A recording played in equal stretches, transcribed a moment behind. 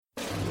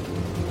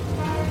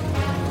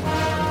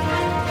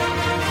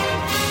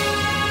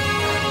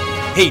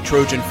Hey,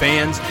 Trojan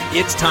fans,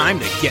 it's time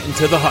to get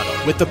into the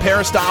huddle with the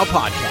Peristyle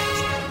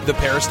Podcast. The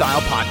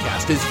Peristyle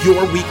Podcast is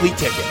your weekly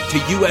ticket to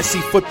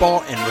USC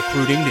football and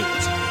recruiting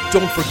news.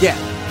 Don't forget,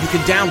 you can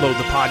download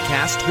the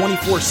podcast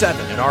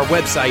 24/7 at our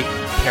website,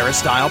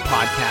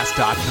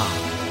 peristylepodcast.com.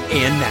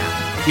 And now,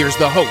 here's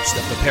the host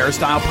of the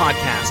Peristyle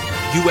Podcast,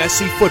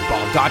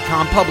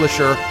 USCFootball.com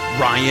publisher,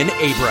 Ryan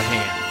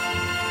Abraham.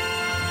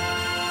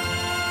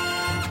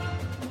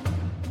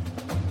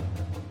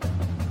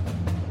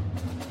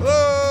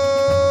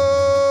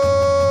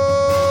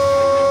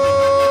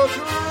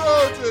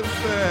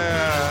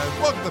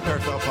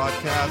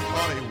 Podcast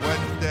on a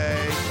Wednesday.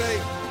 Today,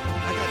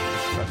 I got a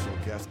special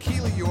guest,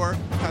 Keely York.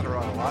 I've had her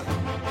on a lot.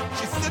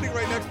 She's sitting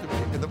right next to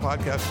me in the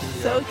podcast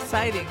studio. So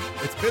exciting.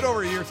 It's been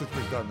over a year since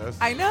we've done this.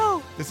 I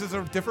know. This is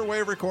a different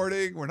way of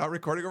recording. We're not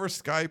recording over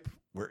Skype.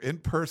 We're in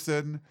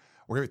person.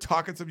 We're going to be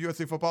talking some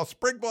USC football.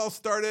 Spring ball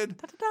started.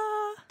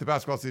 Da-da-da. The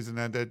basketball season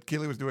ended.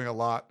 Keely was doing a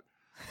lot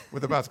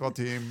with the basketball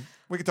team.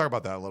 We can talk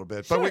about that a little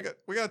bit. Sure. But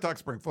we got to talk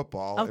spring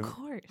football. Of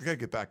course. We got to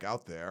get back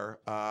out there.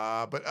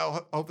 But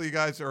hopefully you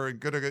guys are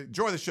going to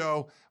enjoy the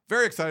show.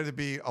 Very excited to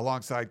be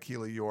alongside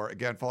Keely York.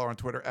 Again, follow her on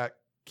Twitter at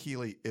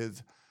Keely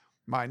is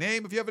my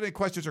name. If you have any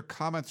questions or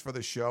comments for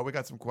the show, we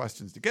got some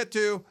questions to get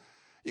to.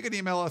 You can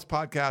email us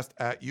podcast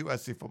at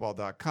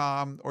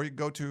uscfootball.com, or you can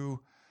go to,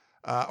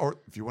 or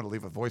if you want to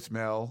leave a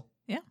voicemail.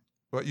 Yeah.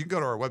 Well, you can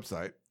go to our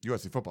website,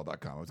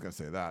 uscfootball.com. I was going to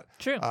say that.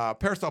 True.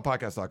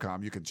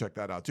 Peristylepodcast.com. You can check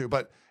that out too.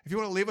 But if you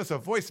want to leave us a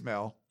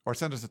voicemail or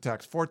send us a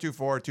text,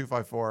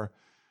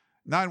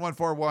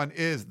 424-254-9141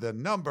 is the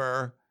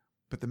number.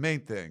 But the main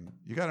thing,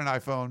 you got an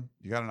iPhone,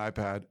 you got an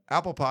iPad,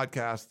 Apple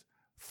Podcast,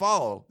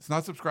 follow. It's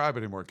not subscribe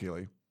anymore,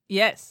 Keely.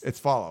 Yes. It's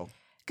follow.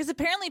 Because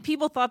apparently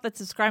people thought that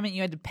subscribing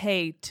you had to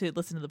pay to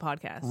listen to the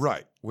podcast.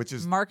 Right. Which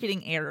is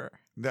marketing error.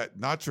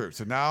 Not true.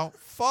 So now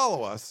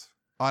follow us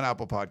on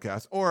Apple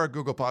Podcasts or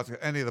Google Podcasts,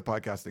 any of the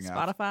podcasting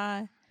apps.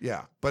 Spotify.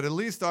 Yeah. But at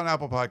least on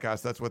Apple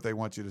Podcasts, that's what they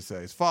want you to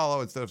say is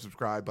follow instead of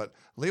subscribe. But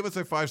leave us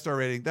a 5-star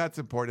rating. That's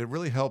important. It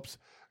really helps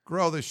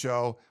grow the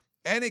show.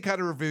 Any kind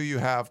of review you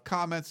have,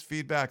 comments,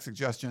 feedback,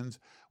 suggestions,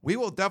 we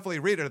will definitely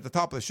read it at the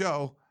top of the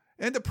show.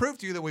 And to prove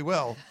to you that we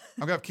will,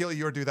 I'm going to have Keely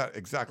York do that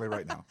exactly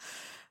right now.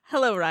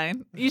 Hello,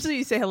 Ryan. Usually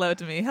you say hello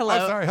to me. Hello.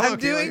 I'm sorry. Hello, I'm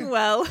Keely. doing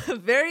well.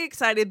 Very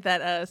excited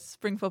that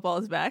spring football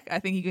is back. I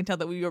think you can tell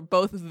that we were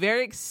both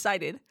very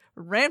excited,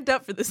 ramped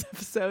up for this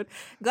episode.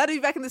 Glad to be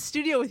back in the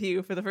studio with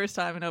you for the first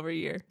time in over a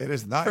year. It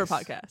is nice. For a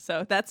podcast.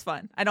 So that's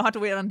fun. I don't have to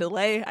wait on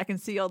delay. I can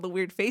see all the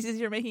weird faces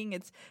you're making.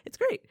 It's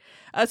great.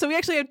 So we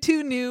actually have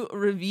 2 new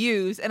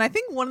reviews, and I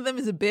think one of them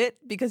is a bit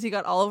because he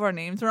got all of our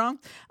names wrong.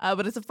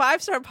 But it's a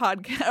 5-star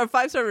podcast or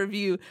 5-star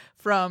review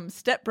from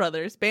Step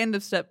Brothers, Band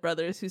of Step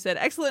Brothers, who said,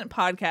 "Excellent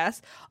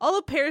podcast. All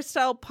the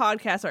Peristyle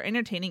podcasts are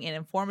entertaining and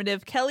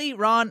informative. Kelly,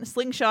 Ron,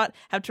 Slingshot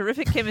have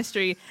terrific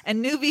chemistry,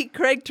 and newbie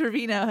Craig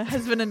Trevino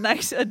has been a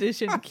nice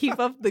addition. Keep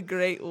up the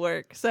great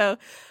work." So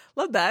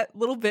love that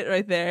little bit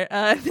right there.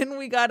 Then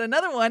we got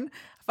another one,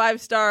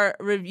 5-star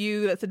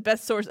review that said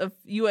best source of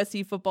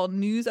USC football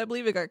news. I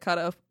believe it got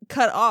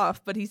cut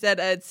off, but he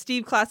said it's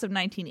Steve Class of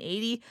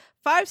 1980.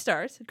 5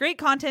 stars, great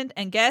content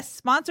and guests,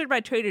 sponsored by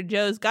Trader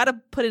Joe's. Got to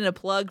put in a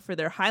plug for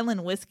their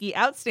Highland whiskey.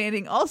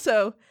 Outstanding.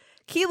 Also,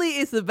 Keely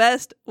is the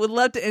best. Would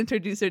love to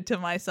introduce her to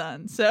my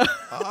son. So,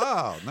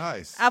 oh,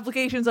 nice.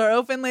 Applications are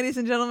open, ladies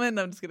and gentlemen.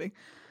 No, I'm just kidding.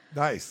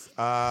 Nice.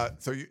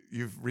 So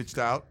you've reached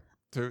out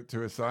to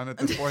his son at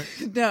this point?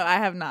 No, I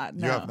have not.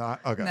 No. You have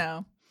not? Okay.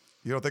 No.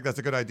 You don't think that's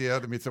a good idea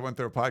to meet someone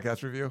through a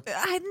podcast review?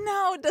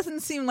 No, it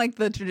doesn't seem like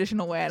the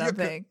traditional way, I don't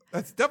think.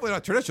 That's definitely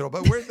not traditional,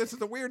 but this is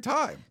a weird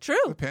time. True.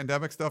 The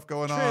pandemic stuff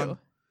going True. on.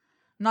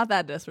 Not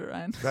that desperate,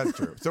 Ryan. That's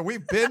true. So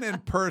we've been in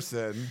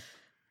person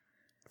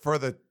for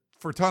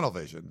Tunnel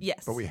Vision.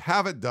 Yes. But we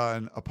haven't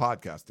done a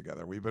podcast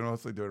together. We've been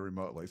mostly doing it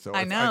remotely. So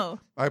I know.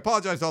 I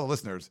apologize to all the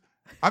listeners.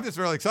 I'm just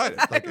really excited.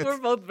 We're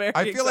both very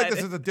excited. I feel like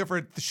this is a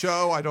different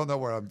show. I don't know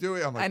where I'm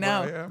doing. I'm like, I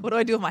know. where I am. What do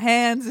I do with my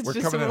hands? It's We're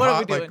just, coming in what hot. are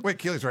we doing? Like, wait,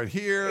 Keely's right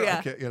here. Yeah.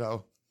 I can't,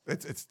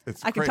 it's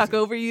I can crazy. talk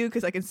over you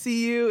because I can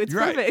see you. It's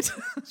You're perfect.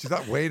 Right. She's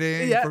not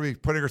waiting for me,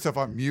 putting herself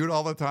on mute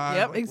all the time.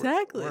 Yep, like,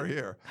 exactly. We're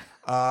here.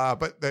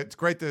 But it's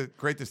great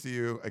to see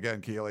you again,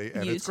 Keely.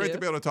 And it's great to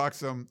be able to talk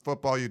some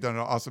football. You've done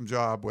an awesome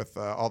job with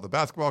all the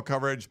basketball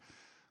coverage,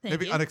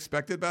 maybe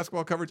unexpected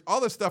basketball coverage,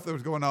 all the stuff that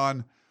was going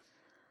on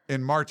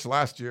in March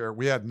last year.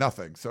 We had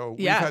nothing. So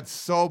we've had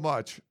so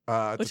much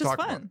to talk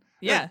about.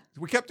 Yeah. And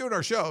we kept doing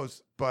our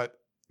shows, but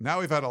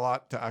now we've had a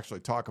lot to actually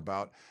talk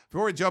about.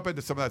 Before we jump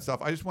into some of that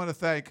stuff, I just want to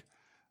thank,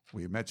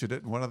 we mentioned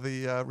it in one of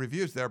the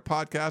reviews there,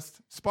 podcast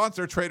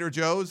sponsor Trader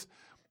Joe's.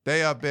 They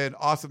have been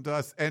awesome to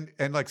us and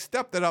like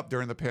stepped it up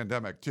during the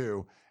pandemic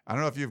too. I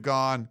don't know if you've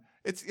gone,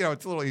 it's a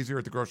little easier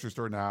at the grocery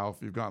store now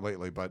if you've gone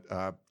lately, but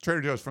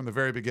Trader Joe's from the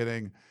very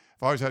beginning,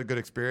 I've always had a good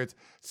experience.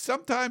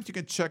 Sometimes you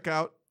can check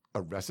out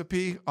a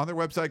recipe on their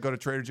website. Go to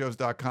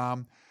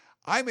traderjoes.com.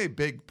 I'm a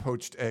big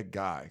poached egg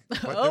guy.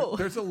 But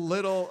there's a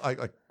little,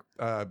 like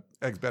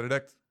Eggs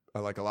Benedict,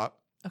 I like a lot.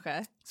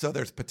 Okay. So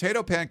there's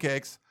potato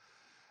pancakes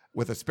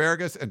with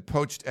asparagus and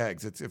poached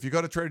eggs. If you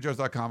go to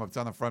traderjoes.com, it's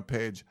on the front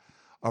page.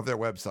 of their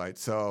website.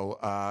 So,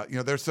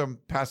 there's some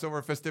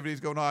Passover festivities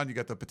going on. You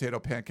got the potato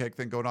pancake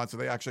thing going on. So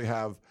they actually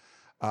have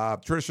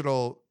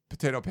traditional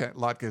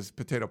latkes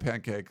potato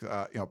pancake,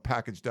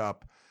 packaged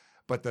up.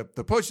 But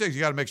the poached eggs, you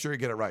got to make sure you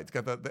get it right. It's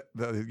got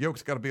the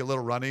yolk's got to be a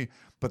little runny,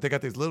 but they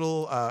got these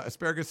little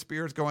asparagus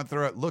spears going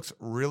through it. Looks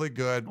really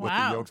good with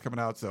the yolks coming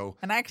out. So,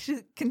 and I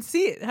actually can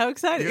see it. How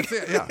exciting! You can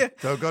see it, yeah.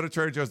 So go to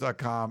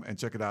TraderJoe's.com and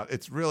check it out.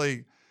 It's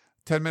really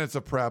 10 minutes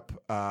of prep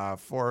and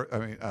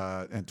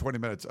 20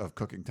 minutes of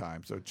cooking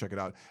time. So check it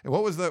out. And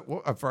what was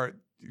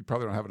you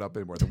probably don't have it up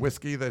anymore. The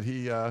whiskey that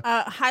he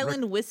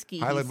Highland whiskey.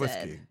 Highland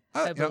whiskey.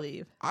 I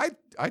believe. I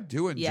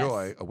do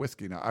enjoy a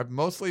whiskey now. I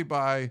mostly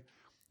buy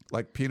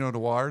like Pinot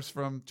Noirs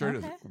from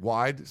Trader Joe's.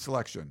 Wide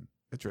selection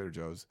at Trader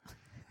Joe's.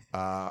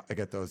 I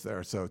get those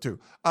there. So too.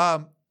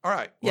 All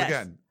right. Well,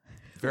 again,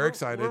 very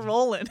excited. We're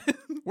rolling.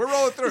 We're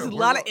rolling through. There's a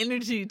lot of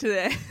energy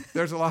today.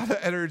 There's a lot of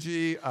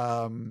energy.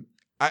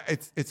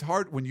 It's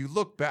hard when you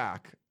look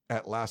back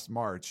at last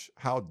March,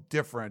 how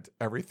different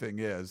everything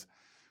is.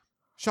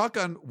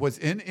 Shotgun was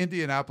in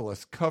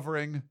Indianapolis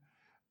covering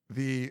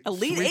the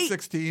Elite Sweet 8.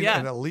 16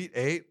 and Elite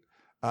 8.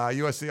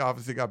 USC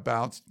obviously got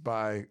bounced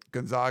by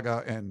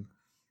Gonzaga and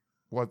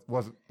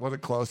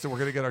wasn't close. So we're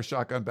going to get our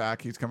Shotgun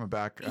back. He's coming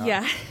back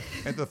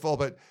into the fold.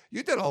 But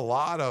you did a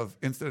lot of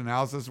instant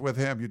analysis with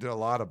him. You did a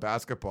lot of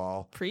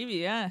basketball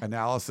preview,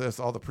 analysis,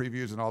 all the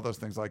previews and all those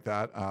things like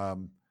that.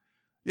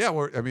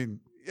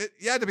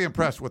 You had to be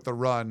impressed with the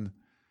run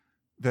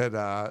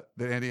that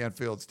Andy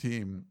Enfield's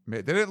team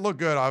made. They didn't look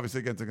good, obviously,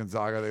 against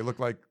Gonzaga. They looked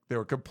like they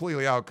were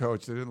completely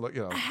outcoached. They didn't look,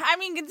 I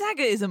mean,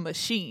 Gonzaga is a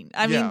machine.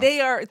 I mean, they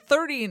are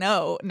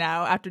 30-0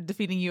 now after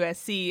defeating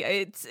USC.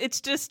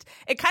 It's just,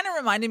 it kind of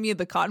reminded me of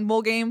the Cotton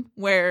Bowl game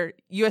where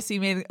USC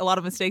made a lot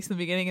of mistakes in the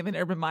beginning and then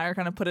Urban Meyer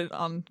kind of put it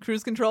on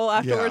cruise control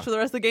afterwards for the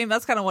rest of the game.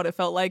 That's kind of what it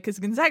felt like because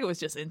Gonzaga was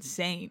just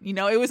insane.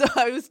 I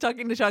was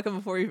talking to Shotgun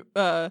before we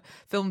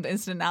filmed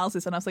instant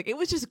analysis and I was like, it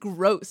was just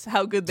gross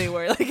how good they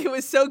were. Like, it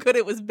was so good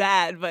it was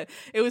bad, but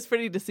it was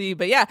pretty to see.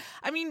 But yeah,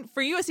 I mean,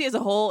 for USC as a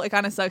whole, it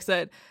kind of sucks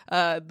that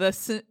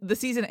the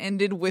season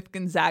ended with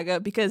Gonzaga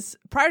because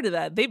prior to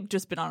that, they've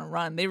just been on a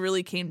run. They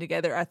really came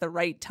together at the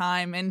right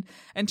time. And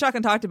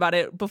Shotgun talked about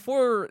it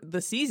before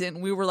the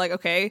season. We were like,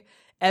 okay,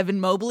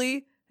 Evan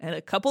Mobley and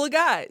a couple of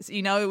guys,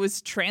 it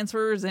was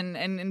transfers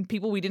and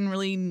people we didn't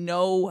really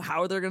know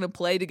how they're going to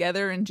play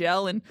together and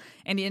gel. And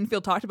Andy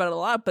Enfield talked about it a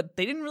lot, but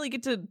they didn't really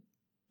get to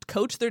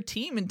coach their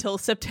team until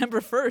September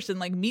 1st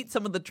and meet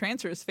some of the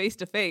transfers face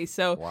to face.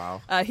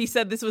 So he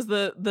said this was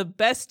the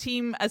best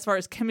team as far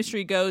as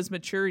chemistry goes,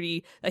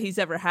 maturity that he's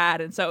ever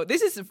had. And so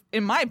this is,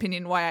 in my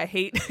opinion, why I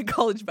hate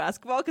college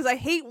basketball, because I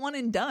hate one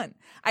and done.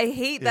 I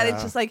hate that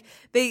it's just like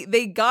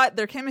they got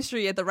their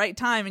chemistry at the right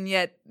time and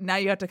yet now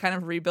you have to kind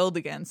of rebuild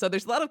again. So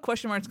there's a lot of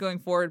question marks going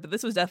forward, but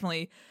this was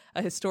definitely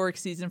a historic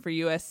season for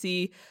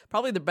USC,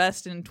 probably the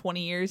best in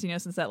 20 years,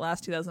 since that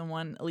last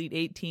 2001 Elite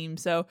 8 team.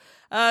 So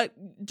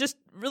just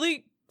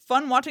really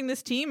fun watching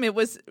this team. It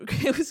was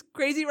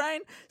crazy,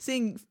 Ryan,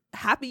 seeing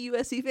happy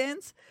USC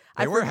fans.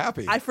 They were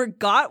happy. I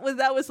forgot what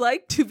that was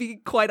like, to be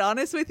quite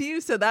honest with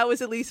you. So that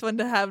was at least fun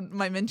to have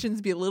my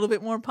mentions be a little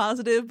bit more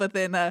positive. But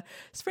then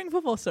spring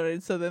football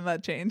started, so then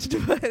that changed.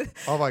 But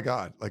oh my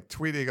God,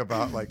 tweeting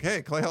about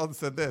hey, Clay Helton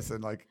said this,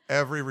 and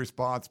every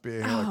response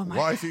being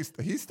why is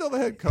he's still the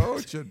head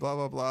coach and blah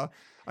blah blah.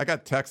 I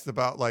got texts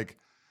about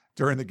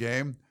during the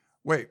game.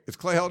 Wait, is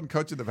Clay Helton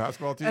coaching the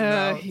basketball team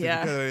now? Did you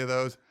get any of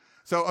those?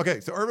 So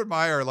so Urban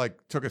Meyer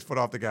took his foot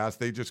off the gas.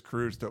 They just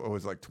cruised to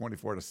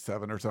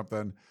 24-7 or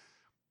something.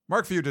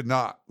 Mark Few did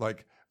not.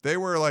 They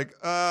were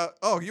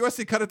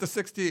USC cut it to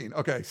 16.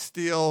 Okay,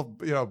 steal,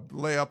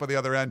 lay up on the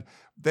other end.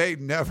 They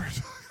never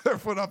took their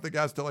foot off the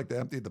gas till they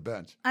emptied the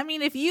bench. I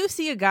mean, if you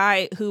see a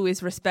guy who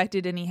is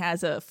respected and he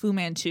has a Fu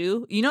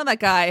Manchu, that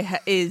guy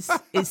is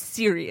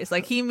serious.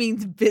 He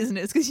means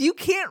business, because you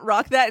can't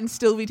rock that and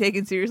still be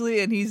taken seriously,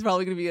 and he's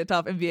probably going to be a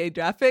top NBA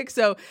draft pick.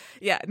 So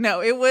yeah,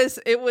 no, it was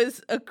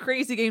a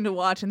crazy game to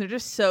watch, and they're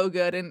just so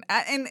good. And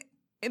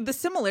the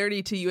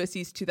similarity to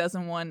USC's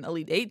 2001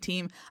 Elite 8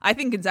 team, I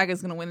think Gonzaga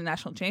is going to win the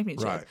national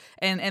championship. Right.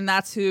 And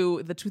that's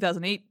who the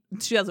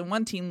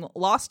 2001 team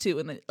lost to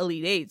in the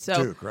Elite 8.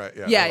 So Duke, right?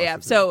 Yeah.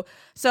 So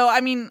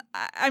I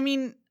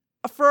mean,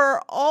 for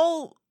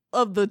all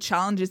of the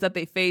challenges that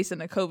they face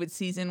in a COVID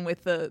season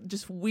with the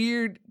just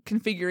weird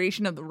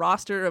configuration of the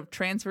roster of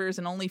transfers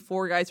and only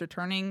 4 guys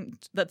returning,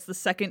 that's the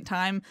second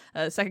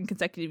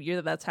consecutive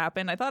year that's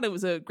happened. I thought it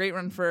was a great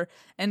run for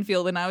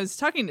Enfield. And I was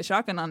talking to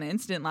Shotgun on the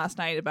Instant last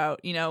night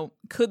about,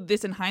 could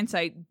this in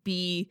hindsight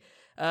be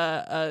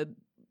a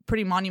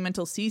pretty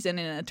monumental season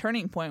and a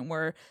turning point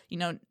where,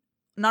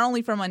 not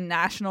only from a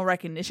national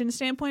recognition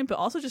standpoint, but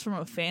also just from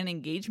a fan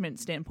engagement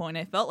standpoint,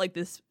 I felt like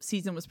this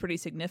season was pretty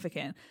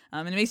significant.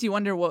 And it makes you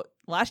wonder what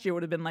last year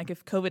would have been like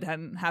if COVID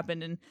hadn't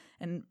happened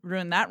and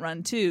ruined that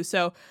run too.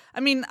 So, I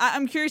mean,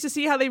 I'm curious to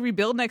see how they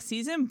rebuild next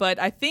season, but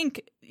I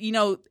think,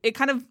 it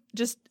kind of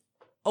just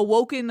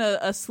awoken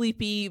a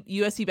sleepy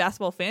USC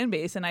basketball fan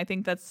base, and I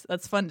think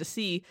that's fun to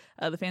see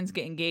the fans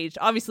get engaged.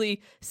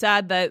 Obviously,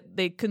 sad that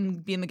they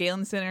couldn't be in the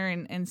Galen Center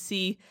and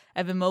see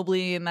Evan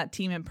Mobley and that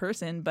team in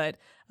person, but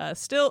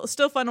still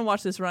fun to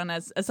watch this run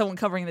as someone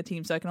covering the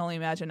team. So I can only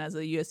imagine as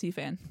a USC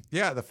fan.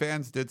 Yeah, the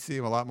fans did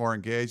seem a lot more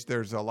engaged.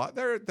 There's a lot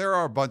there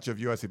are a bunch of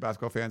USC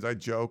basketball fans. I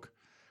joke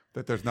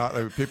that there's not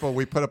people.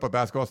 We put up a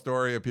basketball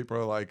story and people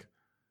are like,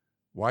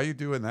 why are you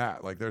doing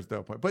that? Like, there's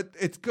no point. But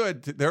it's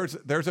good.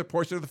 There's a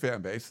portion of the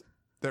fan base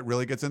that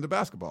really gets into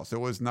basketball. So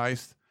it was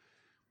nice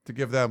to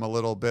give them a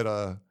little bit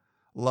of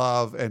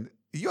love. And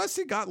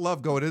USC got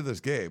love going into this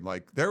game.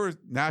 Like, there were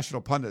national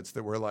pundits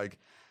that were like,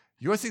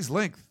 USC's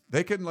length,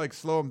 they can, like,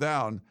 slow them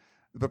down.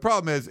 The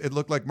problem is it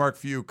looked like Mark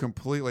Few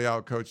completely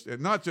outcoached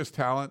it. Not just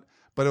talent,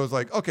 but it was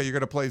like, okay, you're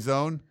going to play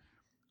zone.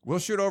 We'll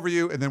shoot over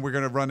you, and then we're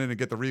going to run in and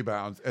get the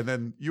rebounds. And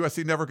then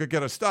USC never could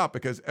get a stop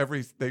because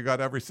they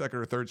got every second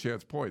or third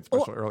chance point,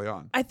 especially early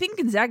on. I think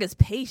Gonzaga's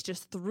pace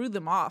just threw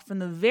them off from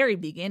the very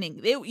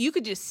beginning. You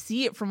could just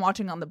see it from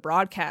watching on the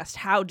broadcast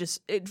how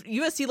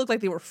USC looked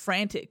like they were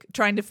frantic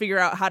trying to figure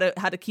out how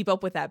to keep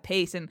up with that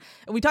pace. And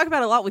we talk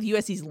about it a lot with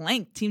USC's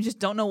length. Teams just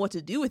don't know what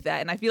to do with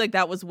that. And I feel like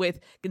that was with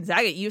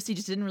Gonzaga. USC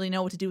just didn't really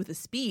know what to do with the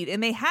speed.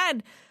 And they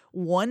had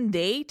one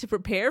day to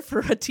prepare for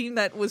a team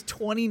that was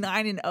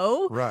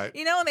 29-0. Right.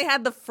 And they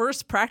had the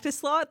first practice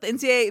slot. The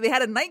NCAA, they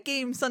had a night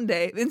game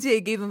Sunday. The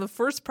NCAA gave them the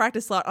first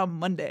practice slot on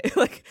Monday.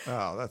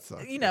 Oh, that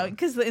sucks.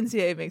 Because the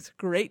NCAA makes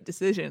great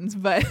decisions,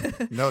 but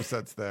no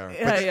sense there.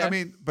 Yeah. I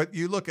mean, but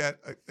you look at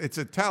it's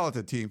a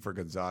talented team for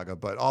Gonzaga,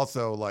 but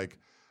also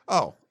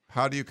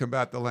how do you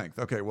combat the length?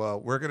 Okay, well,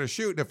 we're going to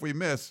shoot, and if we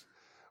miss,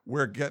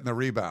 we're getting a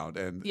rebound,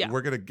 and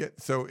we're going to get.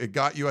 So it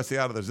got USC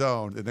out of the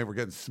zone, and they were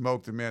getting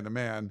smoked in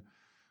man-to-man.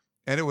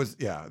 And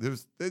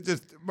it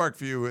just Mark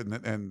Few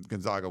and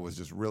Gonzaga was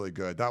just really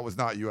good. That was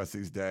not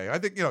USC's day. I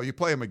think, you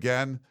play them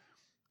again,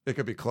 it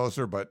could be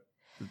closer, but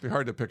it'd be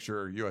hard to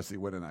picture USC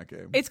winning that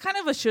game. It's kind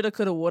of a shoulda,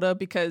 coulda, woulda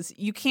because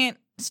you can't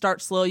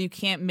start slow. You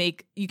can't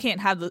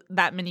have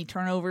that many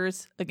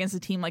turnovers against a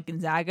team like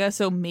Gonzaga.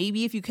 So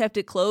maybe if you kept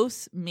it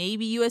close,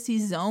 maybe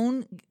USC's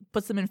zone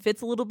puts them in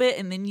fits a little bit,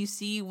 and then you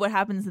see what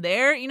happens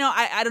there.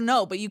 I don't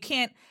know, but you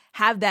can't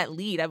have that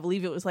lead. I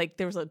believe it was like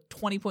there was a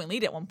 20-point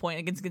lead at one point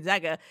against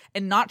Gonzaga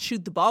and not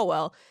shoot the ball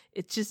well.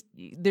 It's just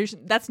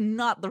that's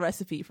not the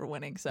recipe for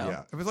winning. So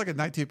yeah, it was like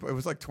it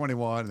was like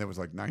 21 and it was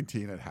like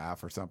 19 at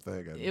half or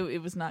something. And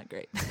it was not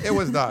great. It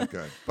was not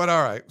good. But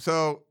all right.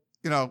 So,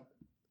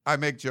 I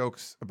make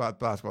jokes about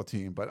the basketball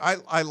team, but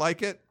I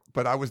like it,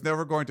 but I was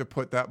never going to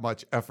put that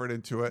much effort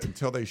into it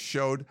until they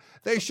showed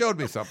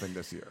me something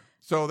this year.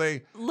 So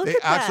they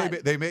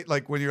made,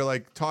 like, when you're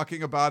like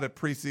talking about it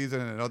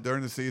preseason and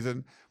during the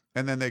season,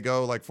 and then they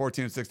go like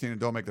 14-16 and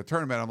don't make the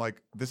tournament. I'm like,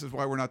 this is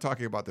why we're not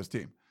talking about this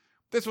team.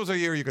 This was a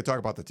year you could talk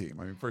about the team.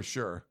 I mean, for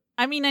sure.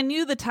 I mean, I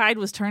knew the tide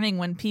was turning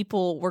when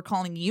people were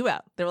calling you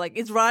out. They were like,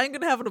 is Ryan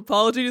going to have an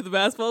apology to the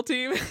basketball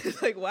team?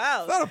 It's like,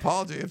 wow. It's not an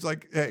apology. It's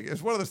like, hey,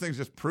 it's one of those things,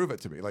 just prove it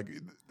to me. Like,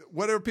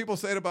 what are people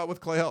saying about with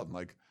Clay Helton?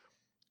 Like,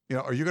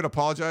 are you going to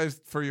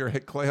apologize for your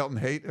Clay Helton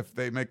hate if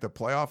they make the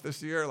playoff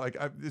this year? Like,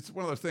 it's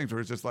one of those things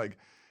where it's just like,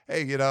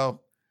 hey,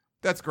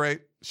 that's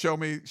great. Show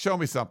me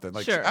something.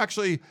 Like, sure.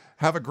 Actually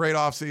have a great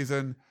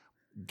offseason,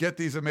 get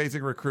these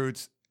amazing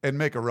recruits, and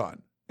make a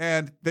run.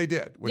 And they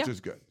did, which is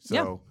good.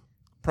 So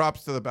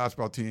props to the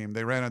basketball team.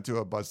 They ran into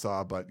a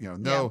buzzsaw, but,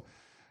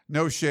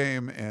 no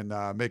shame in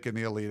making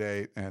the Elite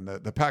Eight. And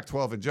the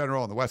Pac-12 in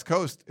general and the West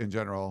Coast in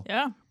general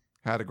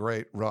had a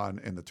great run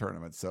in the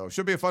tournament. So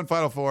should be a fun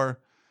Final Four.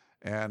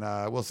 And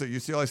we'll see.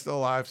 UCLA's still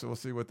alive, so we'll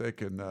see what they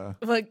can.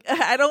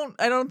 I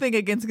don't think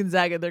against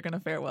Gonzaga they're going to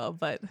fare well,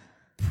 but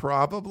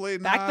probably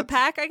not. Back the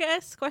pack, I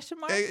guess? Question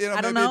mark.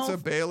 I don't know. It's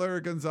a Baylor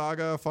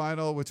Gonzaga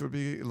final, which would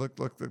be look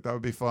that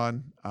would be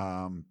fun.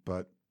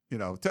 But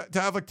to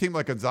have a team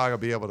like Gonzaga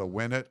be able to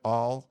win it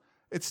all,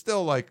 it's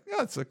still like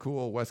it's a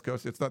cool West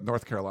Coast. It's not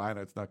North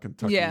Carolina. It's not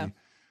Kentucky,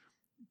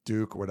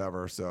 Duke,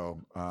 whatever.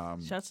 So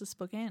shouts to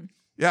Spokane.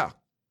 Yeah,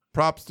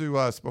 props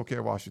to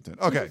Spokane, Washington.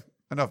 Okay.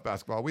 Enough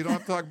basketball. We don't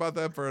have to talk about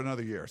them for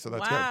another year, so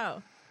that's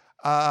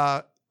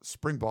good.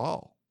 Spring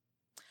ball.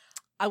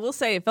 I will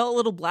say it felt a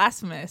little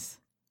blasphemous.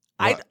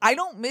 I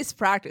don't miss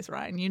practice,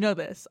 Ryan. You know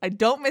this. I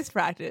don't miss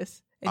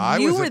practice. And I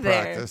you was were at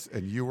there, practice,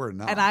 and you were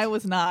not. And I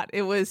was not.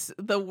 It was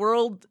the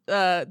world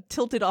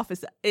tilted off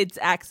its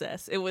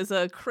axis. It was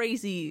a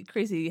crazy,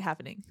 crazy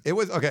happening. It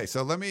was okay.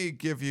 So let me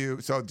give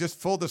you. So just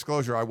full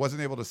disclosure, I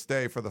wasn't able to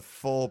stay for the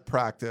full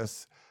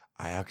practice.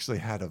 I actually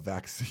had a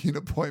vaccine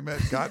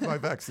appointment, got my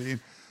vaccine.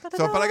 But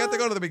I got to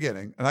go to the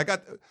beginning, and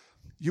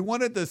you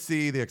wanted to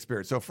see the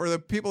experience. So for the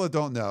people that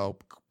don't know,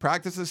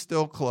 practice is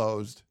still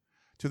closed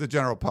to the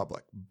general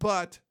public,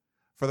 but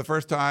for the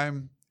first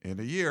time in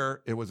a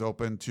year, it was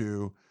open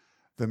to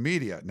the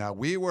media. Now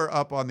we were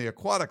up on the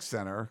aquatic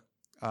center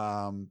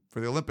for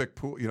the Olympic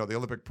pool, the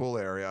Olympic pool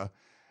area,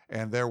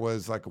 and there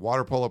was like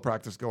water polo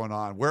practice going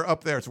on. We're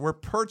up there, so we're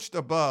perched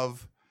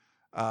above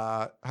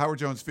Howard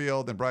Jones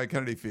Field and Brian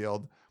Kennedy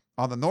Field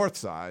on the north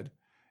side.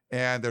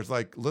 and there's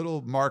like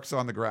little marks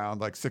on the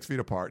ground, like 6 feet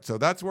apart. So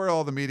that's where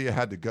all the media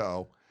had to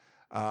go.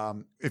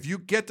 If you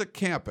get to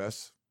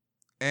campus,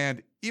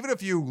 and even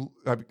if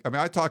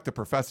I talked to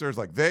professors,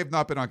 like they've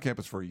not been on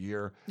campus for a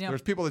year. Yep.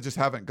 There's people that just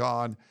haven't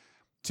gone.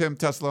 Tim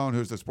Teslone,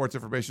 who's the sports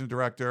information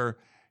director,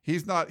 he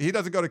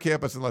doesn't go to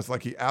campus unless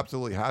like he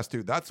absolutely has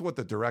to. That's what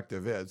the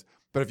directive is.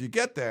 But if you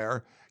get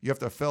there, you have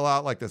to fill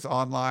out like this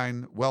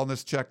online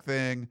wellness check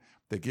thing.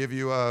 They give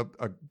you a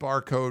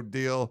barcode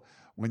deal.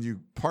 When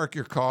you park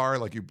your car,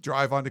 like you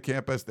drive onto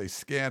campus, they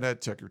scan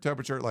it, check your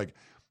temperature. Like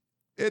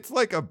it's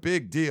like a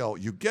big deal.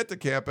 You get to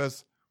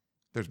campus.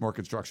 There's more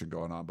construction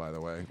going on, by the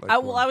way. Like, I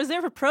was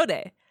there for Pro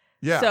Day.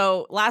 Yeah.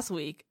 So last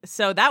week.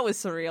 So that was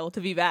surreal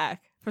to be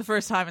back for the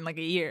first time in like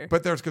a year.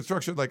 But there's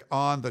construction like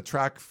on the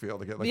track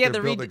field again. Like yeah,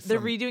 they're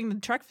redoing the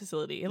track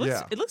facility. It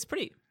looks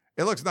pretty.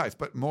 It looks nice,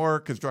 but more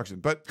construction.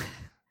 But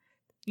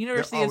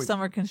University of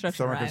Summer Construction.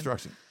 Summer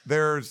construction.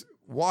 There's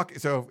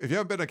So if you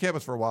haven't been to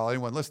campus for a while,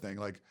 anyone listening,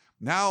 like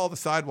now all the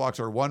sidewalks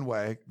are one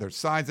way. There's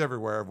signs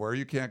everywhere of where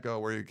you can't go,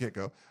 where you can't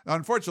go. Now,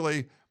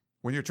 unfortunately,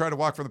 when you're trying to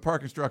walk from the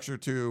parking structure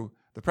to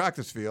the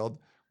practice field,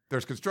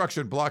 there's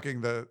construction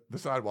blocking the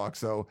sidewalk.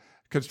 So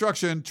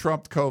construction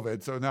trumped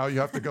COVID. So now you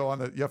have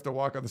to you have to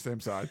walk on the same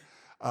side.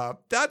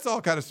 That's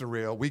all kind of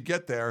surreal. We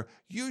get there.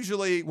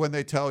 Usually when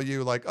they tell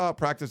you like, oh,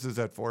 practice is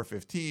at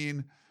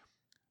 4:15,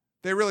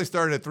 they really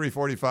started at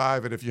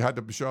 3:45. And if you had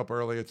to show up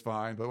early, it's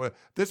fine. But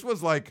this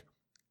was like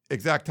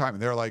exact time.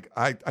 And they're like,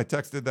 I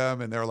texted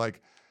them and they're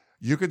like,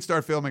 you can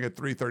start filming at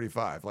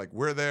 3:35. Like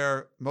we're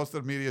there. Most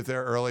of the media is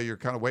there early. You're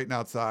kind of waiting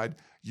outside.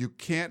 You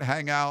can't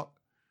hang out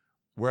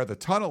where the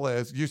tunnel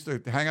is. You used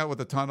to hang out with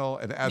the tunnel.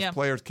 And as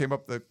players came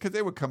up, because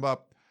they would come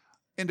up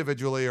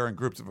individually or in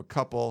groups of a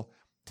couple,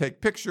 take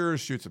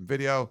pictures, shoot some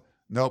video.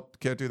 Nope,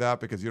 can't do that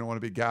because you don't want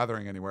to be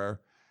gathering anywhere.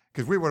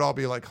 Because we would all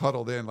be like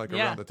huddled in like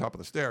around the top of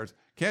the stairs.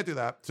 Can't do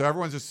that. So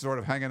everyone's just sort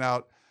of hanging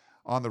out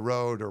on the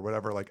road or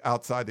whatever, like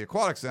outside the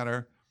aquatic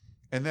center.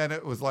 And then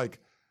it was like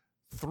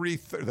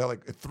 3:30. They're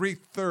like at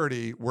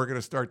 3:30, we're going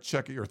to start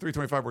checking, or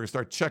 3:25, we're going to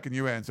start checking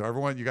you in. So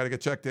everyone, you got to get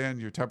checked in,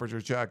 your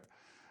temperature checked.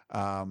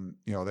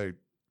 They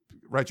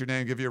write your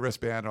name, give you a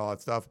wristband and all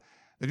that stuff.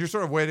 Then you're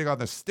sort of waiting on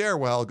the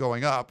stairwell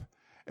going up.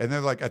 And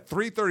then like at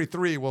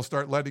 3:33, we'll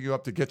start letting you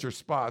up to get your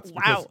spots.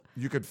 Wow. Because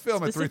you could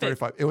film specific. At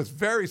 3:35. It was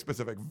very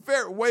specific,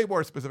 way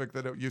more specific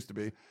than it used to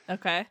be.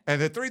 Okay.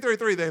 And at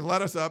 3:33, they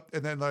let us up,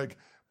 and then like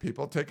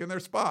people taking their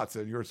spots,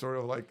 and you're sort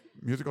of like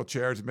musical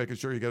chairs and making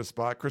sure you get a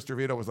spot. Chris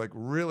Trevino was like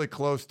really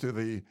close to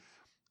the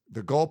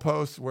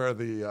goalposts where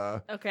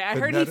the okay. I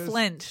the heard net he is.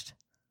 flinched.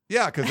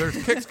 Yeah, because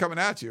there's kicks coming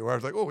at you. Where I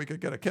was like, oh, we could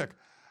get a kick.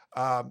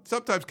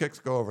 Sometimes kicks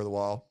go over the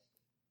wall.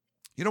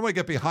 You don't want to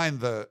get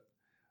behind the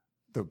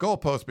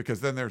goalpost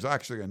because then there's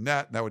actually a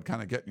net and that would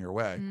kind of get in your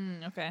way.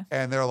 Okay.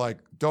 And they're like,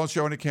 don't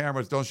show any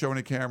cameras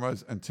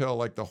until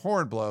like the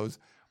horn blows.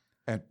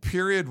 And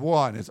period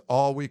 1 is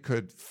all we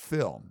could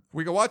film.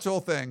 We could watch the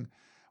whole thing.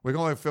 We can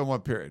only film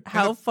one period.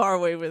 How far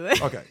away were they?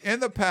 Okay. In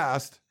the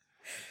past,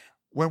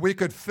 when we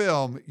could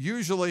film,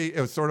 usually it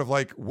was sort of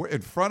like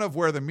in front of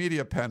where the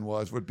media pen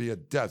would be a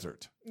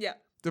desert. Yeah.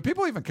 Do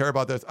people even care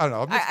about this? I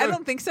don't know. I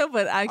don't think so,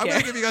 but I care. I'm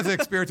going to give you guys an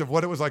experience of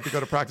what it was like to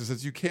go to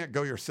practices. You can't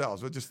go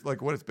yourselves, but just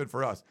like what it's been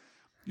for us.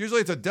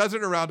 Usually it's a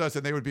desert around us,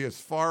 and they would be as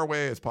far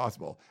away as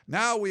possible.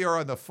 Now we are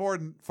on the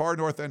far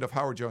north end of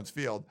Howard Jones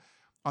Field.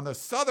 On the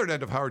southern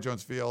end of Howard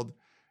Jones Field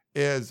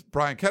is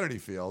Brian Kennedy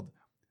Field.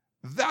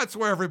 That's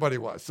where everybody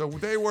was. So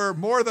they were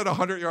more than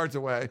 100 yards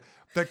away.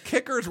 The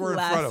kickers were in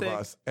front of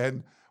us,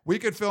 and we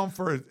could film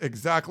for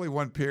exactly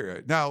one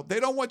period. Now, they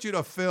don't want you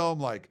to film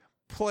like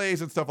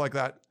plays and stuff like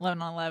that.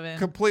 11-on-11.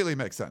 Completely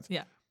makes sense.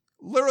 Yeah.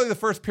 Literally the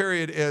first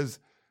period is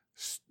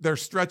they're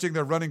stretching,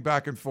 they're running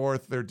back and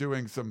forth, they're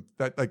doing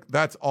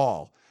that's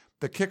all.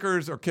 The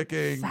kickers are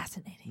kicking.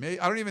 Fascinating.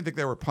 I don't even think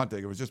they were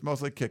punting. It was just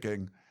mostly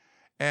kicking.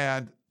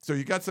 And so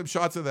you got some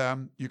shots of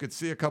them. You could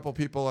see a couple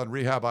people on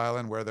Rehab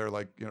Island where they're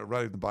like,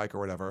 riding the bike or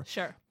whatever.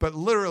 Sure. But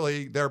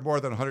literally they're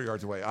more than 100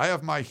 yards away. I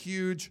have my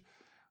huge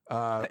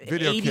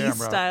video 80s camera.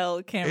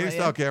 style camera. 80s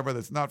style camera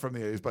that's not from the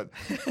 80s, but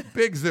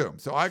big zoom.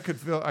 So I could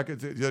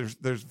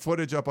there's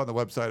footage up on the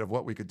website of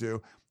what we could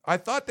do. I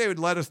thought they would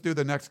let us do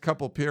the next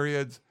couple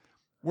periods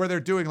where they're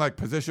doing like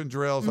position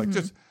drills, like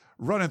just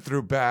running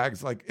through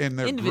bags, like in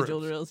their individual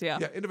groups. drills. Yeah.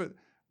 Yeah.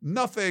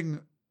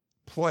 Nothing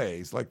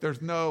plays. Like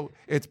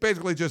it's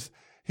basically just,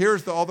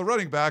 here's all the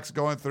running backs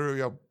going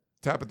through,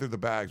 tapping through the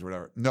bags or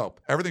whatever.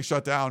 Nope. Everything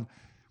shut down.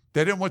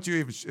 They didn't want you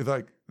even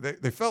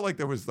they felt like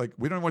there was like,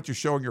 we don't want you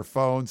showing your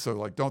phone. So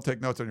like, don't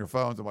take notes on your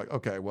phones. I'm like,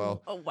 okay,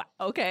 well, oh, wow.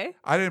 Okay.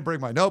 I didn't bring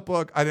my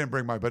notebook. I didn't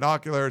bring my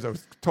binoculars. I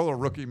was a total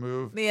rookie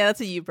move. Yeah. That's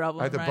a you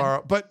problem. I had to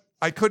borrow, but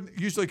I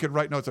usually could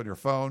write notes on your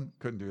phone.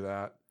 Couldn't do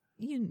that.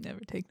 You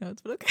never take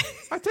notes, but okay.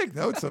 I take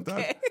notes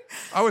sometimes. Okay.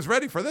 I was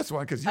ready for this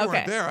one because you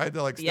weren't there. I had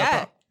to like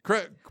step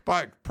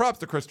up. Props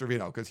to Chris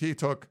Trevino because he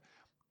took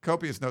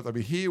copious notes. I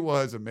mean, he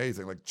was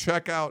amazing. Like,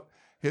 check out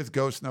his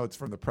ghost notes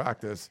from the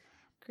practice.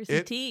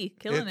 Chrissy T,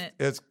 killing it.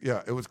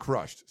 It was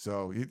crushed.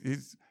 So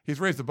he's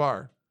raised the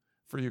bar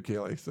for you,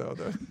 Keely. So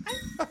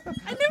I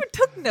never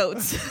took took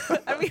notes.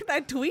 I mean,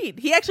 that tweet.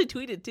 He actually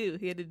tweeted too.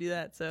 He had to do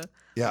that. So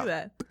Yeah, do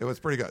that. it was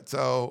pretty good.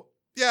 So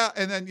yeah,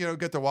 and then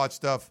get to watch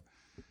stuff.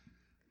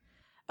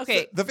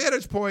 Okay. So the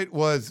vantage point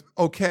was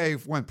okay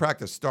when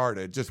practice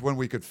started. Just when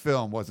we could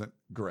film wasn't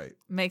great.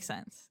 Makes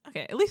sense.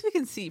 Okay, at least we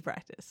can see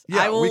practice.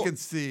 Yeah, I will we can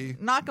see.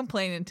 not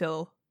complain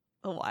until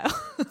a while.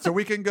 So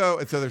we can go.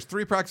 And so there's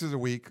 3 practices a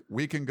week.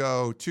 We can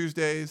go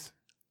Tuesdays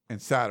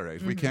and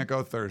Saturdays. We can't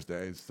go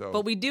Thursdays. So,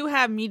 but we do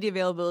have media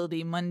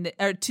availability Monday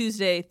or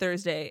Tuesday,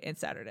 Thursday, and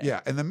Saturday.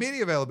 yeah, and the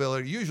media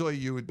availability usually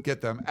you would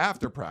get them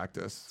after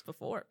practice,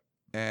 Before.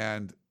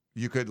 and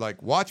you could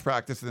watch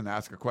practice and then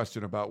ask a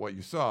question about what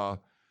you saw.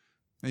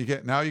 And you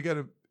get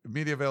a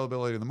media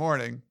availability in the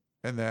morning,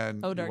 and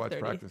then you dark watch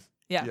 30. practice.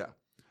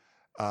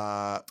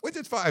 Yeah. Which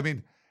is fine. I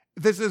mean,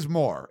 this is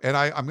more, and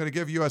I'm going to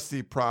give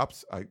USC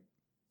props.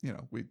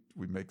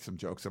 We make some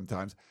jokes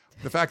sometimes.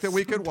 The fact that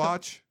we could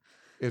watch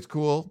is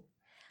cool.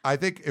 I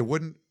think it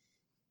wouldn't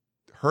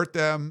hurt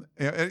them.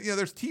 And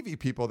there's TV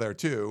people there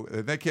too,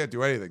 and they can't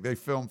do anything. They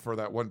film for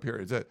that one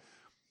period.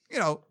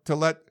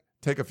 To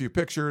take a few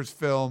pictures,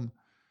 film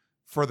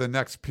for the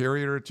next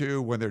period or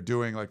two when they're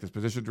doing this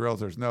position drills.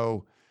 There's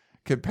no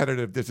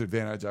competitive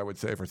disadvantage, I would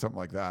say, for something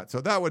like that.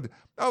 So I would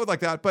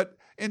like that. But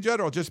in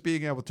general, just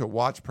being able to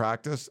watch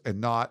practice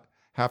and not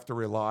have to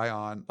rely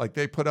on,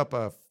 they put up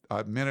a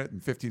minute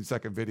and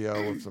 15-second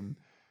video of some,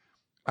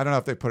 I don't know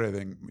if they put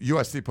anything,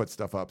 USC put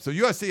stuff up. So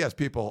USC has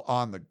people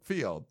on the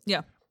field.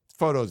 Yeah.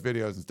 Photos,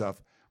 videos, and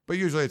stuff. But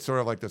usually it's sort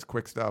of this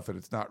quick stuff, and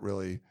it's not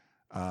really,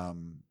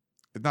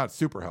 it's not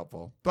super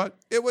helpful. But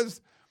it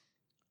was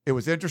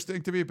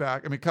interesting to be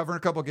back. I mean, covering a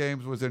couple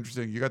games was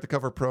interesting. You got to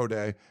cover Pro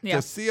Day. Yeah.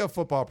 To see a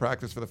football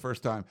practice for the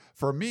first time.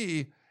 For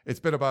me, it's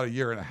been about a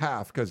year and a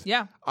half because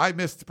I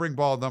missed spring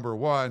ball number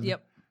 1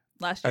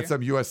 last year at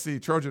some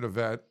USC Trojan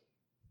event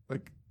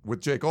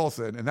with Jake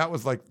Olson. And that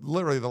was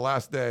literally the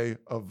last day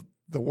of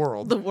the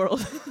world.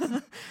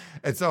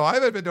 And so I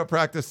haven't been to a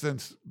practice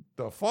since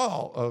the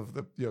fall of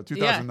the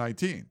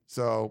 2019. Yeah.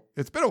 So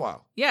it's been a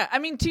while. Yeah. I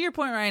mean, to your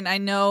point, Ryan, I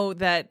know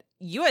that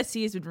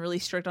USC has been really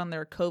strict on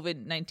their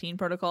COVID-19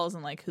 protocols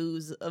and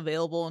who's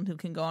available and who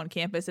can go on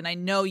campus. And I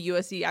know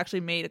USC actually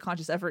made a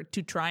conscious effort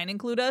to try and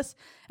include us.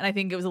 And I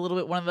think it was a little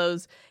bit one of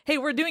those, hey,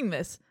 we're doing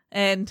this,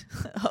 and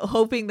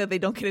hoping that they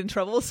don't get in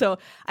trouble. So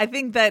I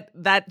think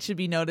that should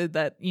be noted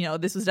that,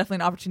 this was definitely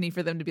an opportunity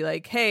for them to be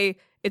like, hey,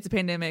 it's a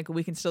pandemic.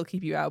 We can still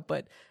keep you out.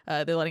 But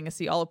they're letting us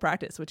see all of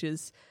practice, which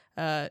is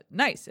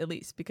nice, at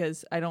least,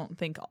 because I don't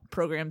think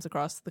programs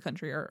across the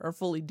country are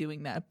fully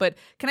doing that. But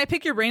can I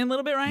pick your brain a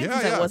little bit, Ryan?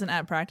 Since I wasn't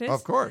at practice.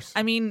 Of course.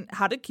 I mean,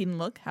 how did Keaton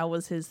look? How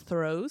was his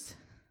throws?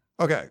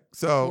 Okay,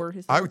 so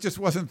I just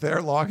wasn't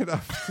there long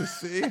enough to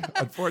see,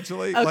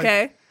 unfortunately.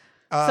 Okay.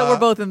 So we're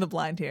both in the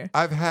blind here.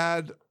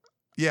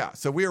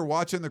 So we were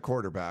watching the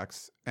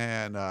quarterbacks,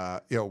 and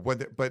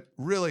but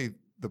really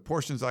the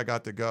portions I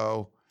got to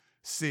go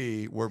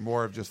see were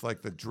more of just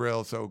the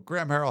drill. So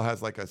Graham Harrell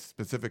has a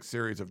specific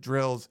series of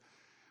drills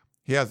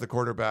he has the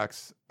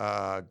quarterbacks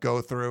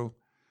go through.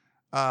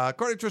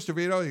 According to Tristan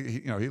Vito,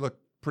 he looked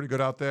pretty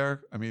good out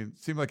there. I mean,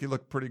 it seemed like he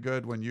looked pretty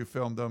good when you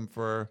filmed him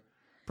for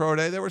Pro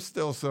Day. There were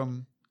still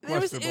some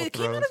questionable throws. It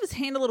came out of his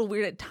hand a little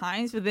weird at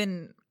times, but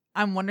then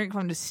I'm wondering if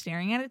I'm just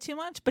staring at it too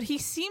much. But he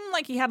seemed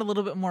like he had a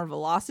little bit more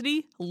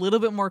velocity, a little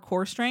bit more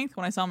core strength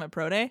when I saw him at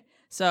Pro Day.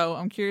 So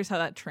I'm curious how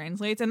that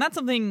translates. And that's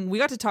something we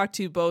got to talk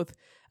to both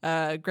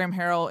Graham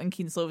Harrell and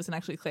Keaton Slovis and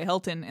actually Clay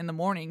Helton in the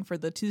morning for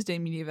the Tuesday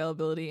media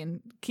availability.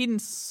 And Keaton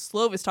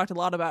Slovis talked a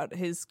lot about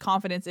his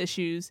confidence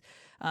issues.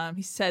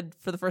 He said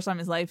for the first time in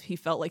his life, he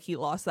felt like he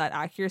lost that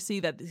accuracy,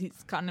 that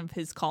he's kind of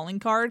his calling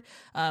card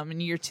in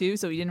year 2.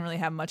 So he didn't really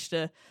have much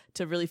to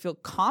really feel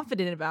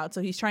confident about.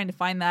 So he's trying to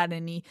find that.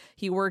 And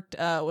he worked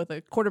with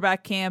a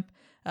quarterback camp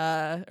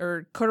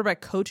or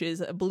quarterback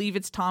coaches. I believe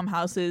it's Tom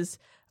House's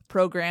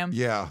program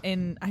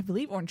in, I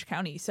believe, Orange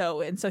County. So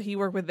he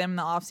worked with them in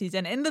the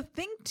offseason. And the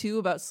thing too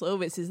about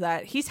Slovis is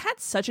that he's had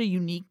such a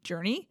unique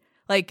journey.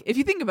 If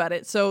you think about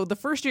it, so the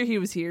first year he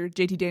was here,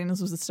 JT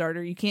Daniels was the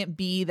starter. You can't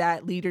be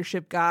that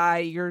leadership guy.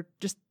 You're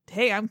just,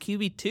 hey, I'm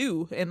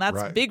QB2. And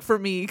that's big for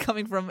me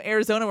coming from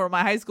Arizona where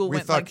my high school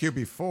went. We thought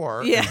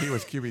QB4 and he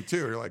was QB2.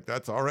 You're like,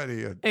 that's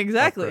already a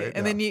exactly. Upgrade.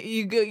 And then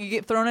you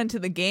get thrown into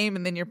the game,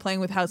 and then you're playing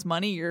with house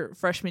money your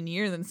freshman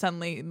year, and then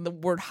suddenly the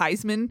word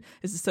Heisman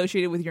is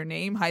associated with your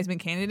name,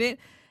 Heisman candidate.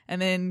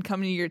 And then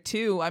coming to year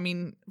 2, I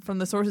mean, from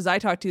the sources I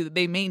talked to,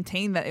 they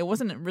maintained that it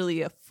wasn't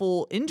really a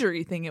full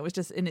injury thing. It was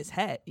just in his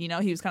head. He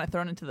was kind of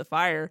thrown into the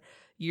fire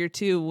year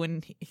 2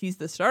 when he's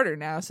the starter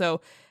now.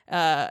 So,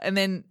 and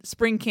then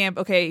spring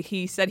camp,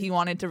 he said he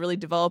wanted to really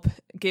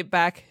get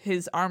back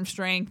his arm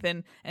strength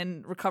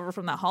and recover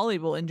from that Holly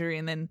Bowl injury.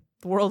 And then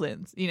the world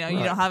ends. You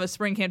don't have a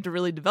spring camp to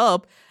really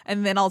develop.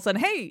 And then all of a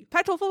sudden, hey,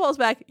 Pac-12 football's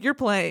back. You're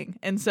playing.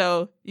 And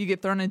so you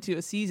get thrown into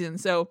a season.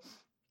 So,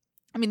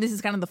 I mean, this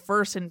is kind of the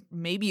first and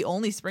maybe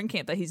only spring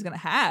camp that he's going to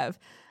have.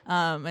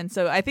 And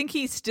so I think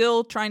he's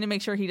still trying to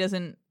make sure he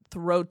doesn't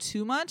throw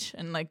too much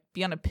and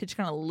be on a pitch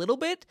kind of a little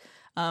bit.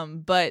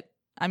 But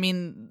I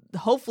mean,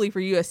 hopefully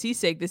for USC's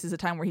sake, this is a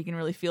time where he can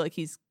really feel like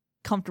he's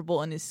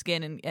comfortable in his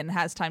skin and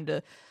has time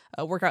to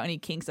work out any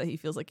kinks that he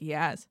feels like he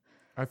has.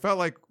 I felt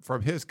like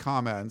from his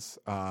comments,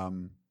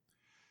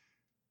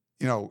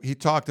 he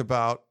talked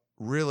about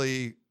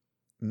really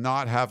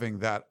not having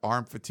that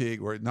arm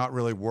fatigue or not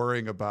really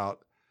worrying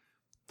about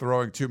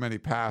throwing too many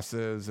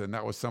passes. And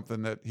that was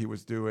something that he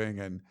was doing,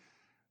 and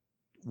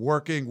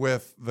working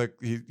with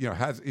he's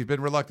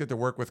been reluctant to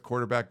work with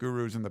quarterback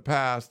gurus in the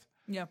past.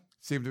 Yeah.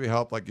 Seemed to be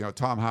helped. Like,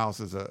 Tom House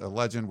is a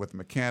legend with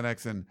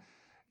mechanics, and,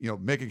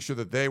 making sure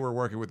that they were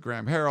working with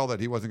Graham Harrell, that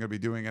he wasn't going to be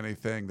doing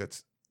anything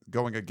that's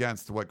going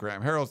against what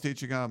Graham Harrell's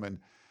teaching him. And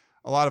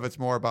a lot of it's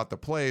more about the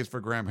plays for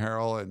Graham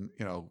Harrell and,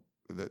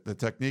 the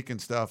technique and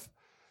stuff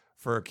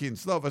for Keaton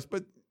Slovis.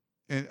 But,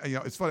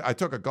 it's funny. I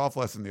took a golf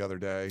lesson the other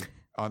day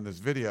on this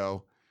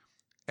video,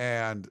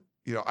 and,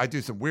 I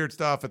do some weird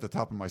stuff at the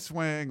top of my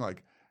swing.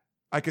 Like,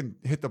 I can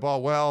hit the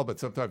ball well, but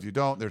sometimes you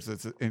don't. There's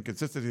this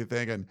inconsistency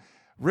thing. And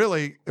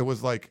really, it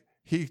was like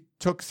he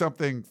fixed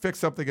something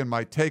in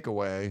my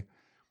takeaway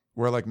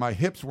where, like, my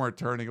hips weren't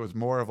turning. It was